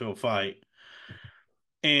teenagers got into a fight.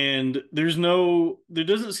 And there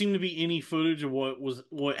doesn't seem to be any footage of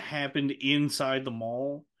what happened inside the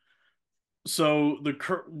mall. So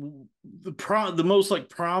the most like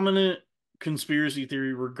prominent conspiracy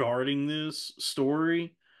theory regarding this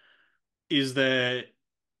story is that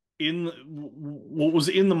what was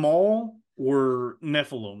in the mall were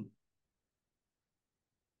Nephilim,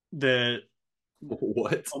 that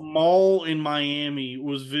What? a mall in Miami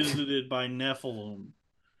was visited by Nephilim.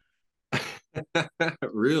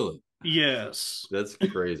 Really? Yes, That's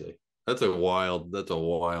crazy. That's a wild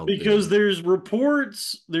because theory.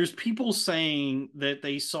 there's people saying that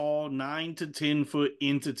they saw 9 to 10 foot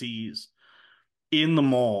entities in the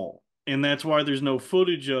mall, and that's why there's no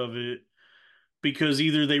footage of it because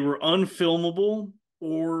either they were unfilmable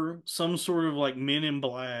or some sort of like Men in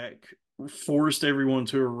Black forced everyone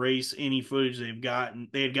to erase any footage they had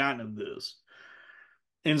gotten of this.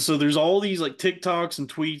 And so there's all these like TikToks and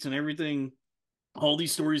tweets and everything, all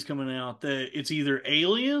these stories coming out that it's either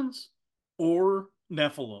aliens or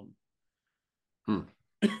Nephilim. Hmm.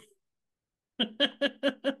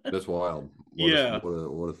 That's wild. Yeah.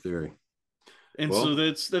 What a theory. And so Well,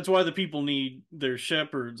 that's why the people need their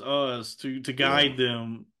shepherds, us, to yeah. guide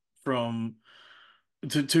them from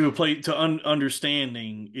to a place to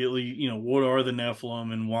understanding what are the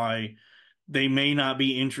Nephilim and why they may not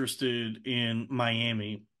be interested in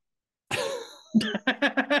Miami.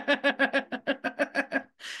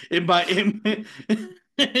 it might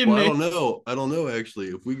it Well, I may don't know. I don't know actually.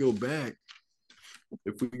 If we go,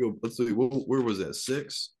 let's see, where was that?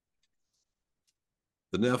 Six?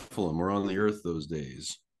 The Nephilim were on the earth those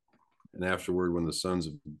days. And afterward, when the sons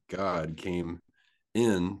of God came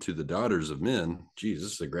in to the daughters of men, Jesus,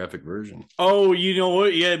 this is a graphic version. Oh, you know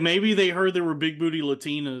what? Yeah, maybe they heard there were big booty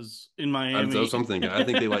Latinas in That's Miami. something. I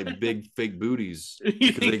think they like big fake booties You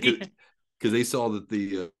because think? they saw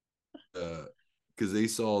that because they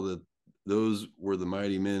saw that those were the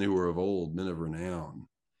mighty men who were of old, men of renown.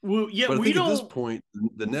 Well, yeah, But I we think at this don't. point,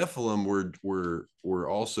 the Nephilim were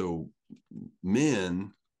also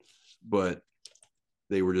men, but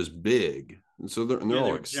they were just big. So they're Yeah, all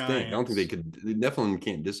they're extinct. I don't think they giants. could. They definitely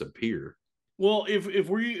can't disappear. Well, if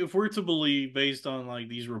we're to believe based on like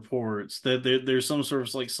these reports that there's some sort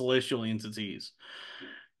of like celestial entities,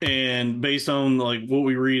 and based on like what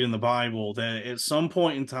we read in the Bible, that at some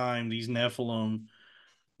point in time these Nephilim,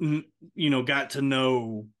 got to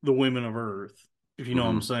know the women of Earth. If you know what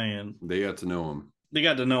I'm Hmm. saying, They got to know them. they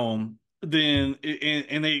got to know them. Then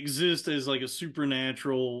and they exist as like a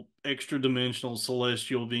supernatural, extra dimensional,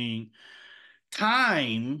 celestial being.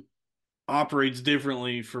 Time operates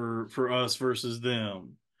differently for us versus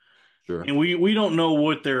them, Sure. and we don't know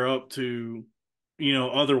what they're up to,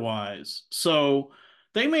 otherwise. So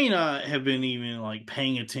they may not have been even like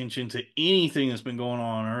paying attention to anything that's been going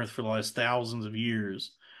on Earth for the last thousands of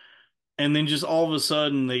years, and then just all of a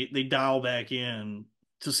sudden they dial back in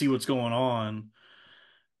to see what's going on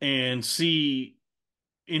and see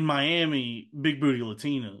in Miami big booty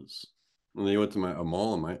Latinas. And they went to a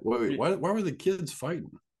mall and wait, why were the kids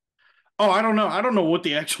fighting? Oh, I don't know. I don't know what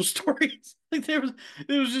the actual story is. Like there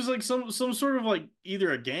was just like some sort of like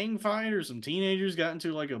either a gang fight or some teenagers got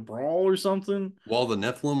into like a brawl or something. While the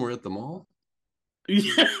Nephilim were at the mall?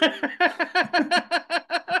 Yeah.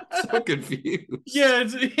 So confused. Yeah,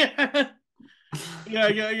 yeah. Yeah,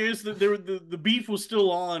 I guess that the beef was still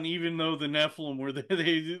on, even though the Nephilim were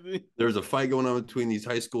there. There was a fight going on between these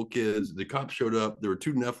high school kids. The cops showed up. There were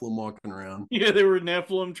two Nephilim walking around. Yeah, they were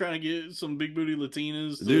Nephilim trying to get some big booty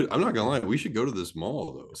Latinas to. Dude, I'm not gonna lie. We should go to this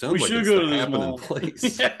mall though. It We sounds like should it's go the to this happening mall.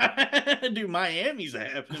 place. Yeah, dude, Miami's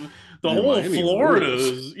happening. The Dude, whole Miami Florida rules.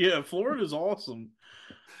 is, yeah, Florida's awesome.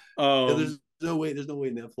 Yeah, Um, there's no way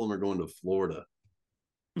Nephilim are going to Florida.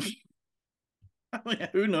 I mean,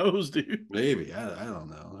 who knows, dude? Maybe. I don't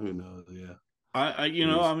know. Who knows? Yeah. I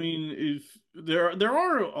mean, if there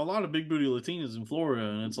are a lot of big booty Latinas in Florida,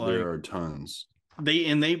 and it's There like are tons.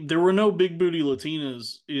 there were no big booty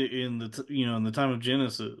Latinas in in the time of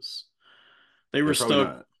Genesis. They were They're probably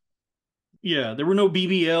stuck. not. Yeah, there were no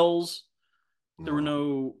BBLs. There were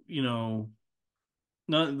No. no,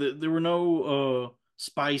 there were no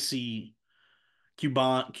spicy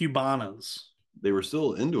Cubanas. They were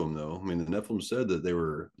still into him though. I mean, the Nephilim said that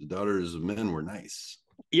the daughters of men were nice.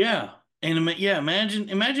 Yeah, and yeah,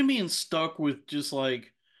 imagine being stuck with just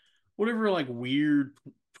like whatever like weird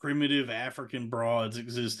primitive African broads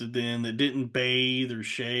existed then that didn't bathe or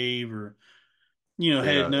shave or had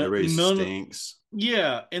Yeah, everybody none. stinks.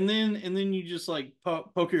 Yeah, and then you just like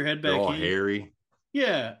poke your head They're back all in. hairy.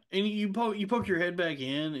 Yeah, and you poke your head back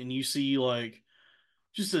in and you see like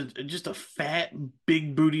just a fat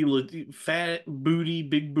booty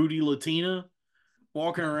big booty Latina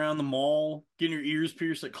walking around the mall getting her ears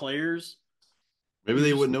pierced at Claire's. Maybe You're they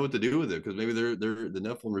just wouldn't know what to do with it because maybe they're the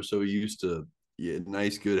Nephilim are so used to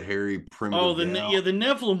nice, good, hairy, oh primitive yeah, gal. the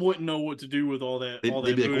Nephilim wouldn't know what to do with They'd, all they'd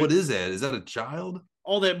that be like, "What booty is that? Is that a child?"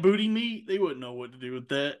 all that booty meat. They wouldn't know what to do with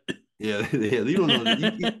that. Yeah, yeah. You don't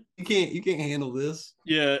know. You can't handle this.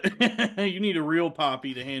 Yeah, you need a real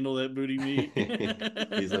poppy to handle that booty meat.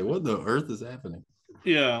 He's like, "What the earth is happening?"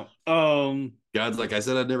 Yeah. God's like, "I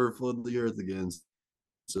said I'd never flood the earth again."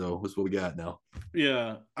 So that's what we got now.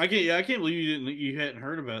 Yeah. I can't. Yeah, I can't believe you hadn't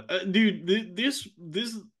heard about it. Dude. This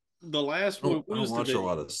the last I don't, what I don't is watch a today?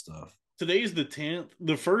 lot of stuff. Today's the 10th.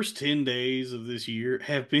 The first 10 days of this year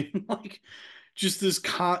have been like just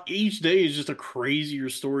each day is just a crazier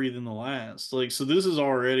story than the last. Like, so this is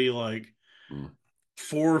already like Hmm.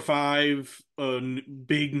 4 or 5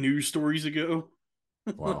 big news stories ago.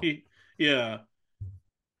 Wow. Like, yeah.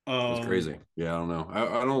 That's Um, crazy. Yeah, I don't know.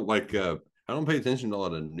 I don't like I don't pay attention to a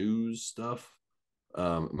lot of news stuff.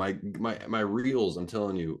 My reels, I'm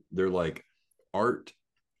telling you, they're like art,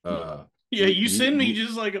 yeah, mu- you mu- send me mu-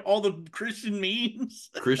 just like all the Christian memes.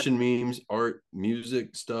 Christian memes, art,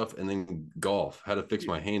 music stuff, and then golf. How to fix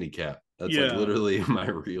my handicap. That's like Yeah. literally my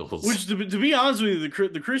reels. Which to be honest with you,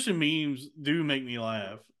 the Christian memes do make me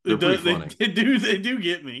laugh. They're It pretty does, funny. they do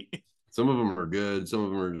get me. Some of them are good. Some of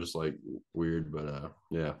them are just like weird, but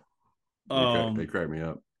yeah, they Um, crack me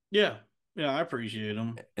up. yeah, yeah, I appreciate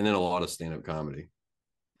them. And then a lot of stand up comedy.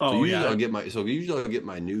 So Oh usually yeah, I'll get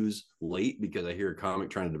my news late because I hear a comic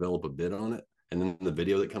trying to develop a bit on it, and then the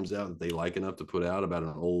video that comes out that they like enough to put out about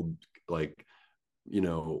an old like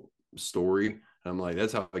story. And I'm like,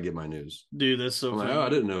 that's how I get my news. dude, that's so I'm like, oh, I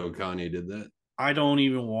funny. didn't know Kanye did that. I don't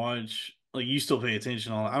even watch like you still pay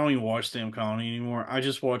attention on. I don't even watch stand up comedy anymore. I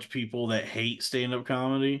just watch people that hate stand up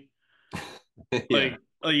comedy. Yeah. Like,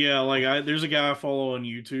 yeah, like there's a guy I follow on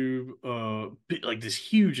YouTube, like this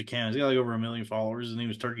huge account. He's got like over 1 million followers. His name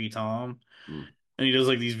is Turkey Tom, Mm, and he does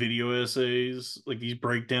like these video essays, like these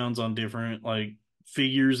breakdowns on different like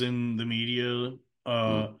figures in the media.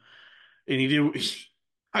 mm. And he did.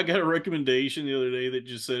 I got a recommendation the other day that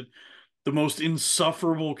just said the most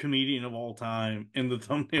insufferable comedian of all time, and the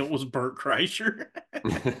thumbnail was Bert Kreischer.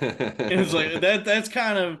 And it's like that's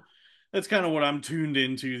kind of what I'm tuned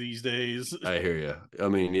into these days. I hear you. I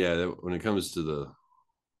mean, yeah, when it comes to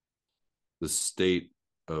the state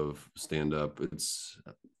of stand up, it's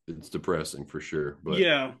depressing for sure. But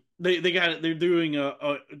Yeah, they got it. They're doing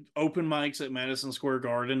a open mics at Madison Square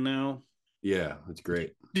Garden now. yeah, it's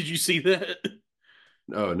great. Did you see that?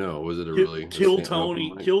 Oh no, was it a really an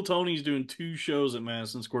open mic? Kill Tony's doing 2 shows at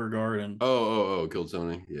Madison Square Garden. Oh, Kill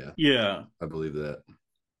Tony. Yeah, Yeah, I believe that.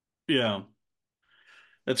 yeah.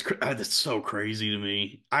 That's so crazy to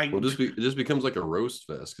me. Well, it just becomes like a roast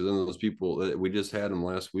fest because then those people that we just had them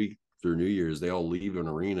last week through New Year's, they all leave an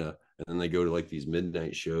arena and then they go to like these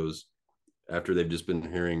midnight shows after they've just been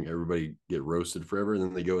hearing everybody get roasted forever. And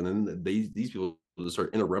then they go and then these people just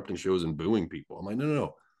start interrupting shows and booing people. I'm like,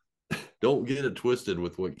 no. Don't get it twisted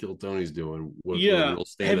with what Kill Tony's doing, what a Yeah. real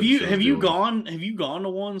stand-up show's doing. Have you gone to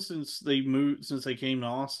one since they came to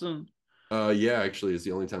Austin? Yeah, actually, it's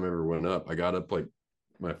the only time I ever went up. I got up like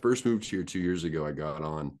my first moved here 2 years ago. I got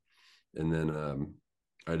on, and then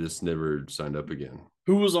I just never signed up again.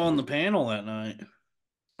 Who was on the panel that night?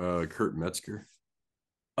 Kurt Metzger.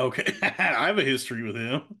 Okay, I have a history with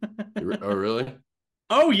him. Oh, really?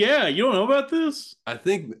 Oh yeah, you don't know about this? I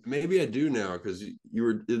think maybe I do now because you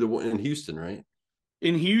were the one in Houston, right?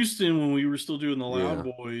 In Houston, when we were still doing the Loud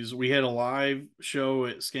Yeah. Boys, we had a live show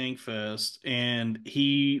at Skankfest, and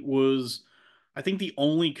he was, I think, the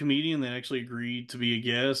only comedian that actually agreed to be a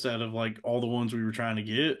guest out of like all the ones we were trying to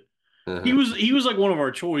get. He was like one of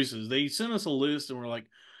our choices. They sent us a list, and we're like,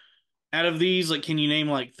 out of these, like, can you name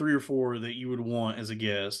like 3 or 4 that you would want as a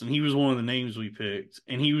guest? And he was one of the names we picked,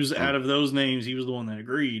 and he was out of those names, he was the one that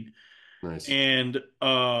agreed. Nice. And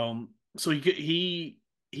so he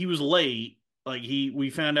was late. Like we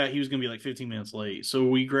found out he was gonna be like 15 minutes late. So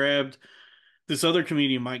we grabbed this other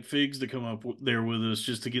comedian, Mike Figs, to come up there with us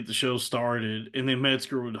just to get the show started. And then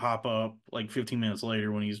Metzger would hop up like 15 minutes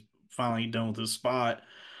later when he's finally done with his spot.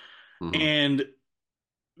 Mm-hmm. And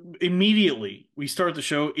immediately we start the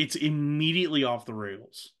show, it's immediately off the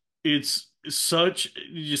rails. It's such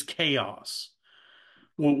just chaos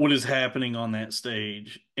what is happening on that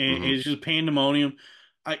stage, and Mm-hmm. it's just pandemonium.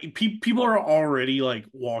 People are already like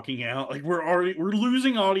walking out. Like we're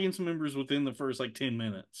losing audience members within the first like 10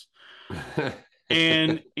 minutes,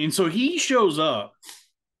 and so he shows up,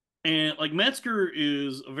 and like Metzger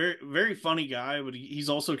is a very funny guy, but he's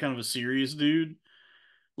also kind of a serious dude.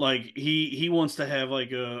 Like he wants to have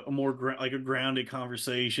like a more like a grounded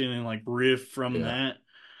conversation and like riff from Yeah. that.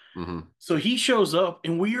 Mm-hmm. So he shows up,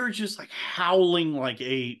 and we are just like howling like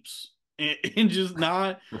apes, and just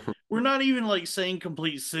not. We're not even like saying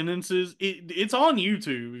complete sentences. It's on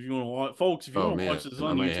YouTube if you want to watch, folks. If you Oh want to man, watch this I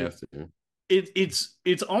on might YouTube, have to.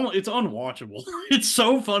 it's unwatchable. It's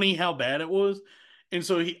so funny how bad it was. And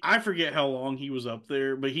so I forget how long he was up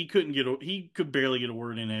there, but he could barely get a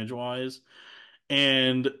word in edgewise.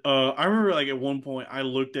 And I remember like at one point I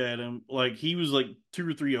looked at him like he was like 2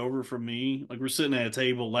 or 3 over from me. Like we're sitting at a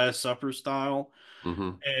table, Last Supper style. Mm-hmm.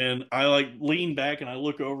 And I like lean back and I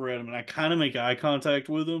look over at him and I kind of make eye contact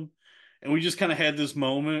with him. And we just kind of had this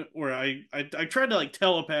moment where I tried to like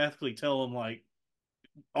telepathically tell him like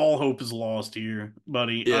all hope is lost here,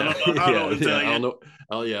 buddy. Yeah, I don't know yeah, what to yeah. tell I you. don't know.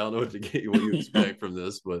 Oh, yeah, I don't know what to get you, what you expect from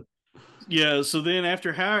this, but Yeah, so then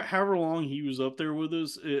after however long he was up there with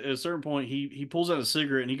us, at a certain point he pulls out a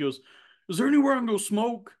cigarette and he goes, "Is there anywhere I can go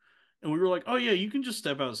smoke?" And we were like, "Oh yeah, you can just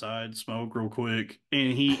step outside, smoke real quick."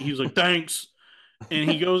 And he was like, "Thanks."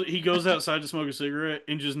 And he goes outside to smoke a cigarette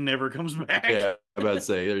and just never comes back. yeah, I'm about to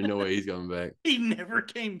say there's no way he's coming back. He never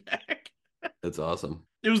came back. That's awesome.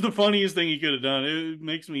 It was the funniest thing he could have done.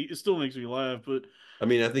 It still makes me laugh, but I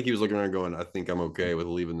mean, I think he was looking around going, I think I'm okay with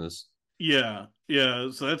leaving this, yeah, yeah.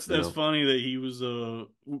 So you that's know? funny that he was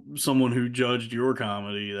someone who judged your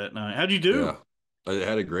comedy that night. How'd you do? Yeah. I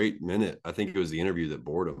had a great minute. I think it was the interview that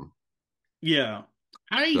bored him. Yeah, So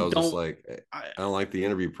I I was just don't. like, I I don't like the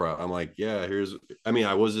interview I'm like, yeah, I mean,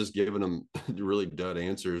 I was just giving him really dud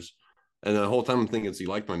answers. And the whole time I'm thinking, he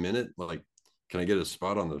liked my minute. Like, can I get a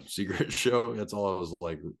spot on the secret show? That's all I was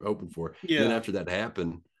like hoping for. And then yeah. after that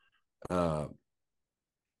happened, uh,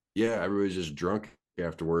 yeah, everybody's just drunk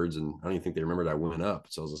afterwards. And I don't even think they remembered I went up.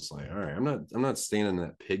 So I was just like, all right, I'm not staying in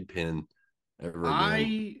that pig pen ever again.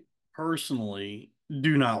 I personally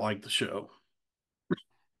do not like the show.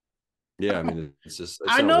 Yeah, I mean, it's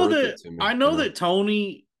not worth it to me, I know that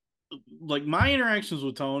Tony, like my interactions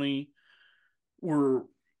with Tony were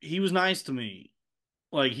he was nice to me.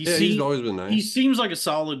 Like Yeah, he's always been he nice. seems like a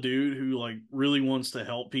solid dude who like really wants to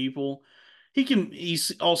help people. he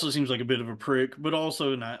also seems like a bit of a prick, but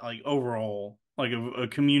also not like overall like a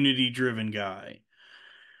community driven guy.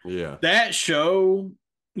 Yeah. That show,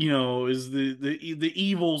 is the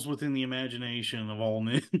evils within the imagination of all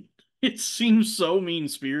men. It seems so mean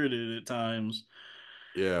spirited at times.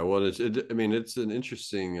 Yeah, well, I mean, it's an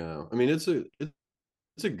interesting. I mean, it's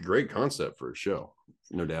a great concept for a show,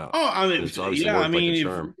 no doubt, Oh, I and mean, it's obviously yeah, I worked like a mean, if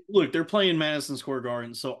charm. look, they're playing Madison Square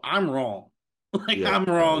Garden, so I'm wrong. Like Yeah, I'm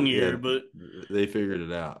wrong yeah, here, but they figured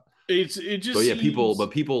it out. it But just yeah, seems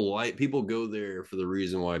people go there for the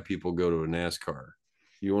reason why people go to a NASCAR.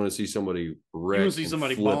 You want to see somebody you want wreck to see and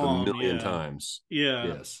somebody flip a bomb, million yeah, times. yeah,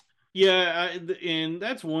 Yes. yeah, and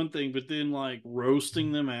that's one thing. But then like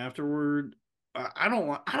roasting them afterward, I don't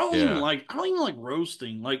like. Yeah. I don't even like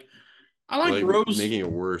roasting. Like I like Like roast. making it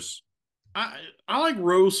worse. I like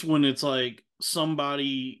roast when it's like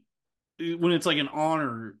somebody when it's like an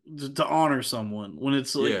honor to honor someone when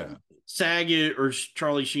it's like Yeah. Saget or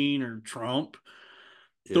Charlie Sheen or Trump.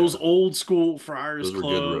 Those Yeah. old school Friars Those were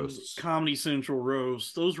good Club, roasts. Comedy Central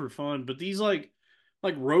roasts, those were fun. But these like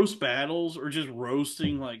roast battles or just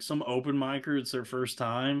roasting like some open micer, it's their first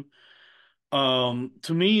time.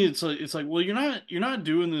 To me, it's like, well, you're not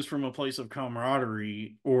doing this from a place of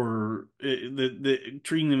camaraderie or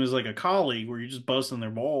treating them as like a colleague where you're just busting their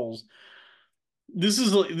balls. This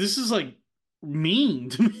is like mean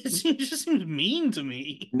to me. It just seems mean to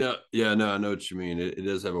me. No, yeah, no, I know what you mean. It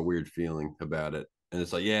does have a weird feeling about it. And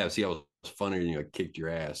it's like, yeah, see, I was funnier than you. I kicked your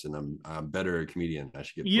ass, and I'm better a comedian. I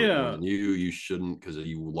should get booked more Yeah, than you. You shouldn't because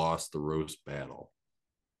you lost the roast battle.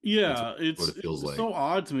 That's yeah, what it's it feels it's like. so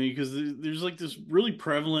odd to me because there's like this really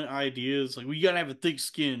prevalent idea. It's like we gotta have a thick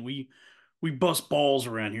skin. We bust balls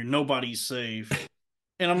around here. Nobody's safe.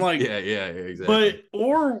 And I'm like, Yeah, exactly. but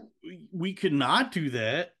or we could not do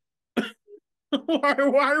that. Why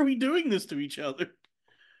are we doing this to each other?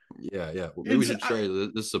 Yeah. Well, maybe we It's should I, try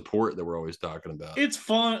the support that we're always talking about. it's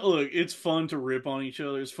fun. Look, it's fun to rip on each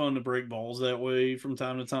other. It's fun to break balls that way from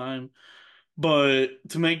time to time. But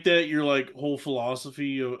to make that your like whole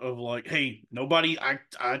philosophy of like, hey, nobody,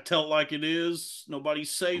 I tell it like it is.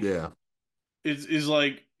 Nobody's safe. Yeah, Is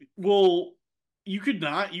like, well, you could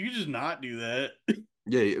just not do that.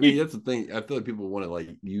 yeah. I mean, that's the thing. I feel like people want to like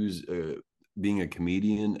use being a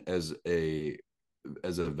comedian as a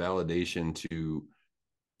validation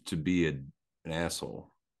to be an asshole.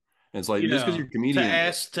 And it's like just because Yeah, you're a comedian,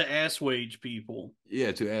 to ass wage people.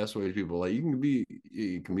 yeah, to assuage people, like you can be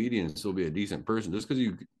a comedian and still be a decent person. Just because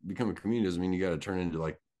you become a comedian doesn't mean you got to turn into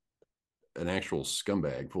like an actual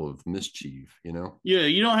scumbag full of mischief. You know? Yeah,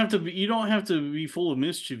 you don't have to be full of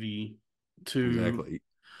mischievy to Exactly.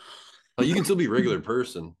 Like you can still be a regular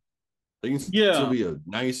person. Like, you can still yeah. be a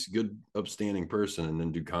nice, good, upstanding person and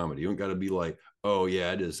then do comedy. You don't got to be like, oh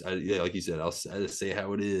yeah, yeah, like you said, I just say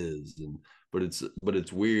how it is, and but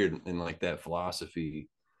it's weird and like that philosophy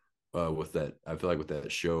with that. I feel like with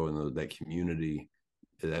that show and that community,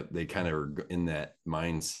 that they kind of are in that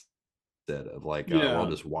mindset of like, we're all Yeah.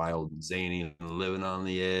 just wild, and zany, and living on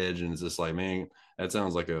the edge, and it's just like, man, that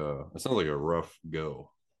sounds like a rough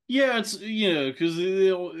go. Yeah, it's because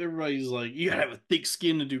everybody's like, you gotta have a thick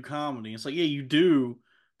skin to do comedy. It's like, yeah, you do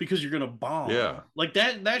because you're gonna bomb. Yeah, Like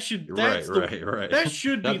that should right, right. that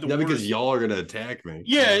should be the Not because worst. y'all are gonna attack me,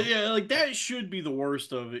 you Yeah, know. yeah, like that should be the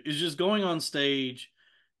worst of it. Is just going on stage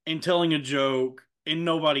and telling a joke and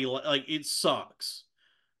nobody like it sucks.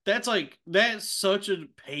 That's such a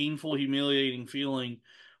painful, humiliating feeling.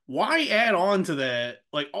 Why add on to that?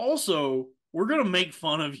 Like, also, we're gonna make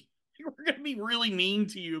fun of you. We're gonna be really mean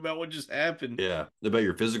to you about what just happened. Yeah, about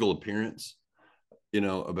your physical appearance,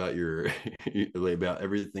 about your about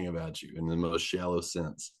everything about you in the most shallow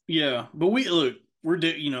sense. Yeah, but we look,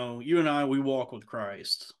 you and I, we walk with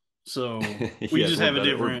Christ, so we Yes, just we're have a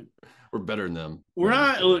better. different. We're better than them. We're No, I'm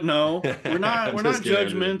just not. kidding. Look, no, I'm we're just not kidding. I'm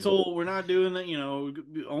just kidding. judgmental. We're not doing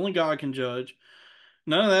that. Only God can judge.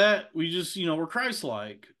 None of that. We just, we're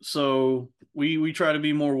Christ-like. So we try to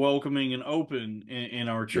be more welcoming and open in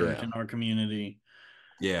our church, Yeah, in our community.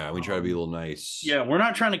 yeah. We try to be a little nice. Yeah, we're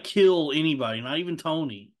not trying to kill anybody, not even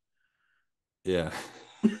Tony. Yeah.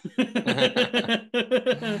 Yeah,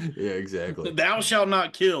 exactly. Thou shalt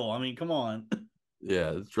not kill. I mean, come on.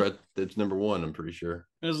 Yeah, that's right. That's number one. I'm pretty sure.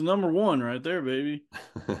 That's number one right there, baby.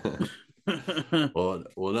 Well,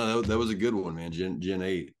 no, that was a good one, man. Gen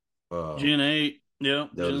 8. Gen 8. Yeah,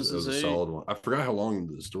 That Genesis was a 8. solid one. I forgot how long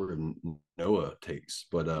the story of Noah takes,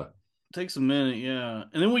 Takes a minute, yeah.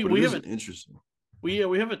 And then but it we have is a interesting. we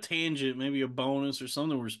have a tangent, maybe a bonus or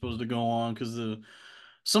something we're supposed to go on because A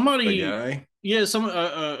somebody, guy. yeah,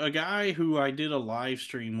 a guy who I did a live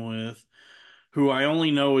stream with, who I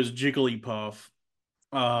only know as Jigglypuff.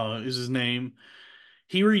 is his name.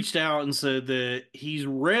 He reached out and said that he's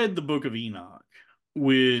read the Book of Enoch,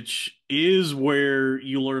 which is where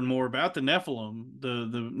you learn more about the Nephilim,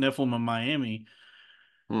 the Nephilim of Miami.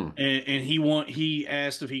 Hmm. And he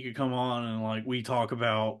asked if he could come on and like we talk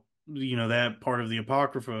about that part of the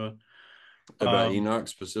Apocrypha. About Um, Enoch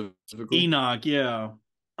specifically. Enoch, yeah.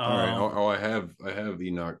 All right. Um, I have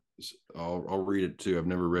Enoch. I'll read it too. I've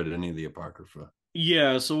never read any of the Apocrypha.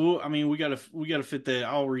 yeah, so I mean we gotta fit that.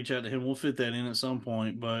 I'll reach out to him. We'll fit that in at some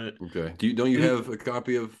point. But Okay. Don't you have a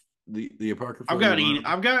copy of the Apocrypha in your library?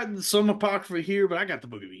 I've got some Apocrypha here, but I got the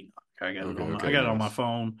Book of Enoch. Okay. I Okay. got it on my Nice.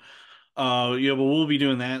 phone. Yeah, but we'll be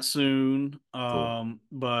doing that soon. Cool.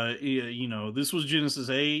 But yeah, this was Genesis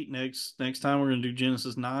 8. Next time we're gonna do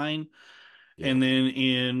Genesis 9. Yeah. And then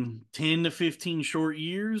in 10 to 15 short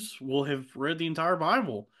years, we'll have read the entire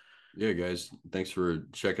Bible. Yeah, guys. Thanks for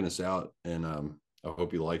checking us out, and I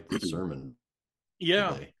hope you liked the sermon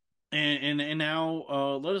Yeah. today. And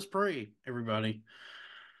now let us pray, everybody.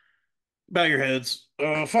 Bow your heads.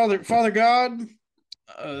 Father God,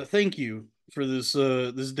 thank you for this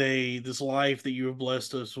day, this life that you have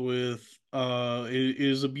blessed us with. It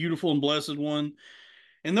is a beautiful and blessed one.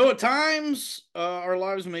 And though at times our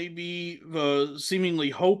lives may be seemingly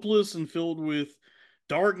hopeless and filled with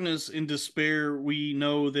darkness and despair, we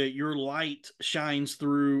know that your light shines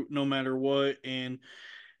through no matter what. And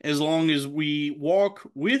as long as we walk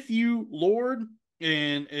with you, Lord,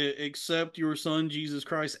 and accept your Son, Jesus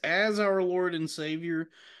Christ, as our Lord and Savior,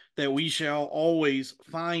 that we shall always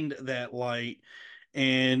find that light.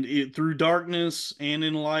 And through darkness and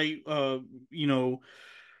in light,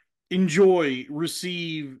 enjoy,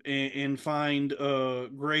 receive, and find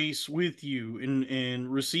grace with you,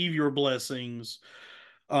 and receive your blessings.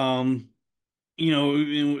 Um,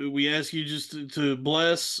 we ask you just to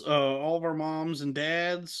bless all of our moms and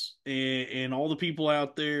dads, and all the people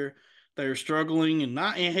out there that are struggling,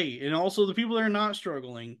 and also the people that are not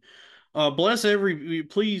struggling. Bless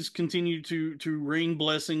please continue to rain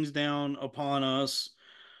blessings down upon us,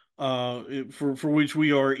 for which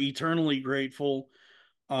we are eternally grateful.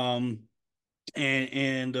 Um,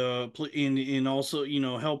 and also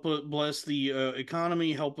help us bless the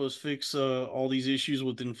economy, help us fix all these issues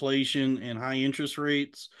with inflation and high interest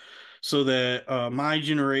rates, so that my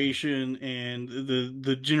generation and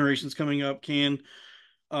the generations coming up can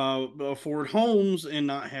afford homes and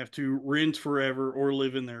not have to rent forever or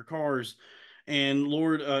live in their cars. And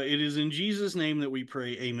Lord, it is in Jesus' name that we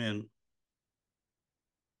pray. Amen.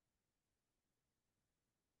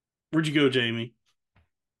 Where'd you go, Jamie?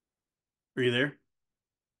 Are you there?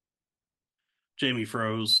 Jamie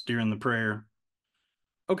froze during the prayer.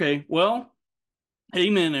 Okay, well,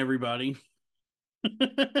 amen, everybody.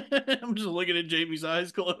 I'm just looking at Jamie's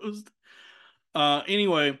eyes closed.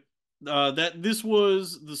 Anyway, that this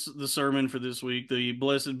was the sermon for this week. The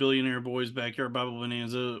Blessed Billionaire Boys Backyard Bible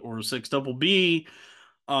Bonanza, or Sextuple B.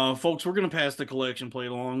 Folks, we're gonna pass the collection plate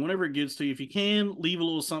along whenever it gets to you. If you can, leave a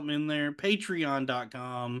little something in there.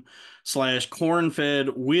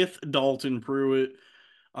 Patreon.com/cornfed with Dalton Pruitt.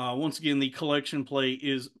 Once again, the collection plate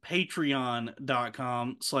is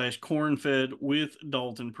patreon.com/cornfed with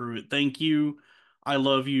Dalton Pruitt. Thank you. I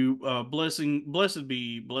love you. Blessed be, blessed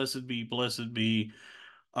be, blessed be.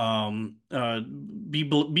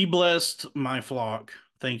 Be blessed, my flock.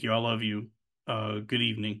 Thank you. I love you. Good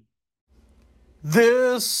evening.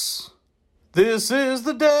 This is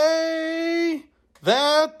the day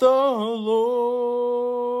that the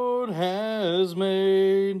Lord has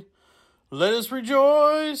made. Let us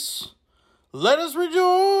rejoice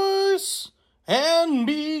and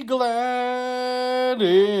be glad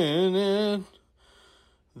in it.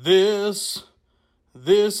 This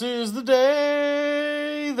is the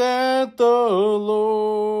day that the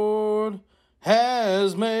Lord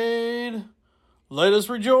has made. Let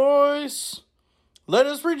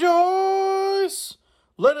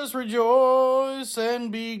us rejoice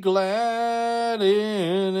and be glad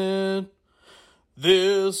in it.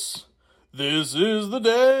 This is the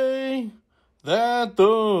day that the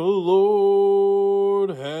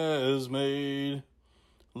Lord has made.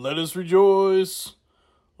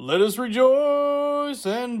 Let us rejoice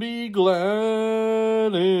and be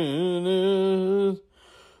glad in it.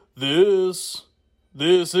 This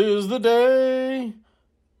is the day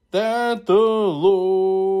that the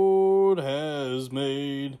Lord has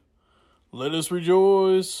made. Let us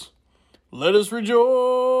rejoice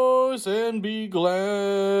and be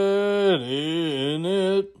glad in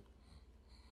it.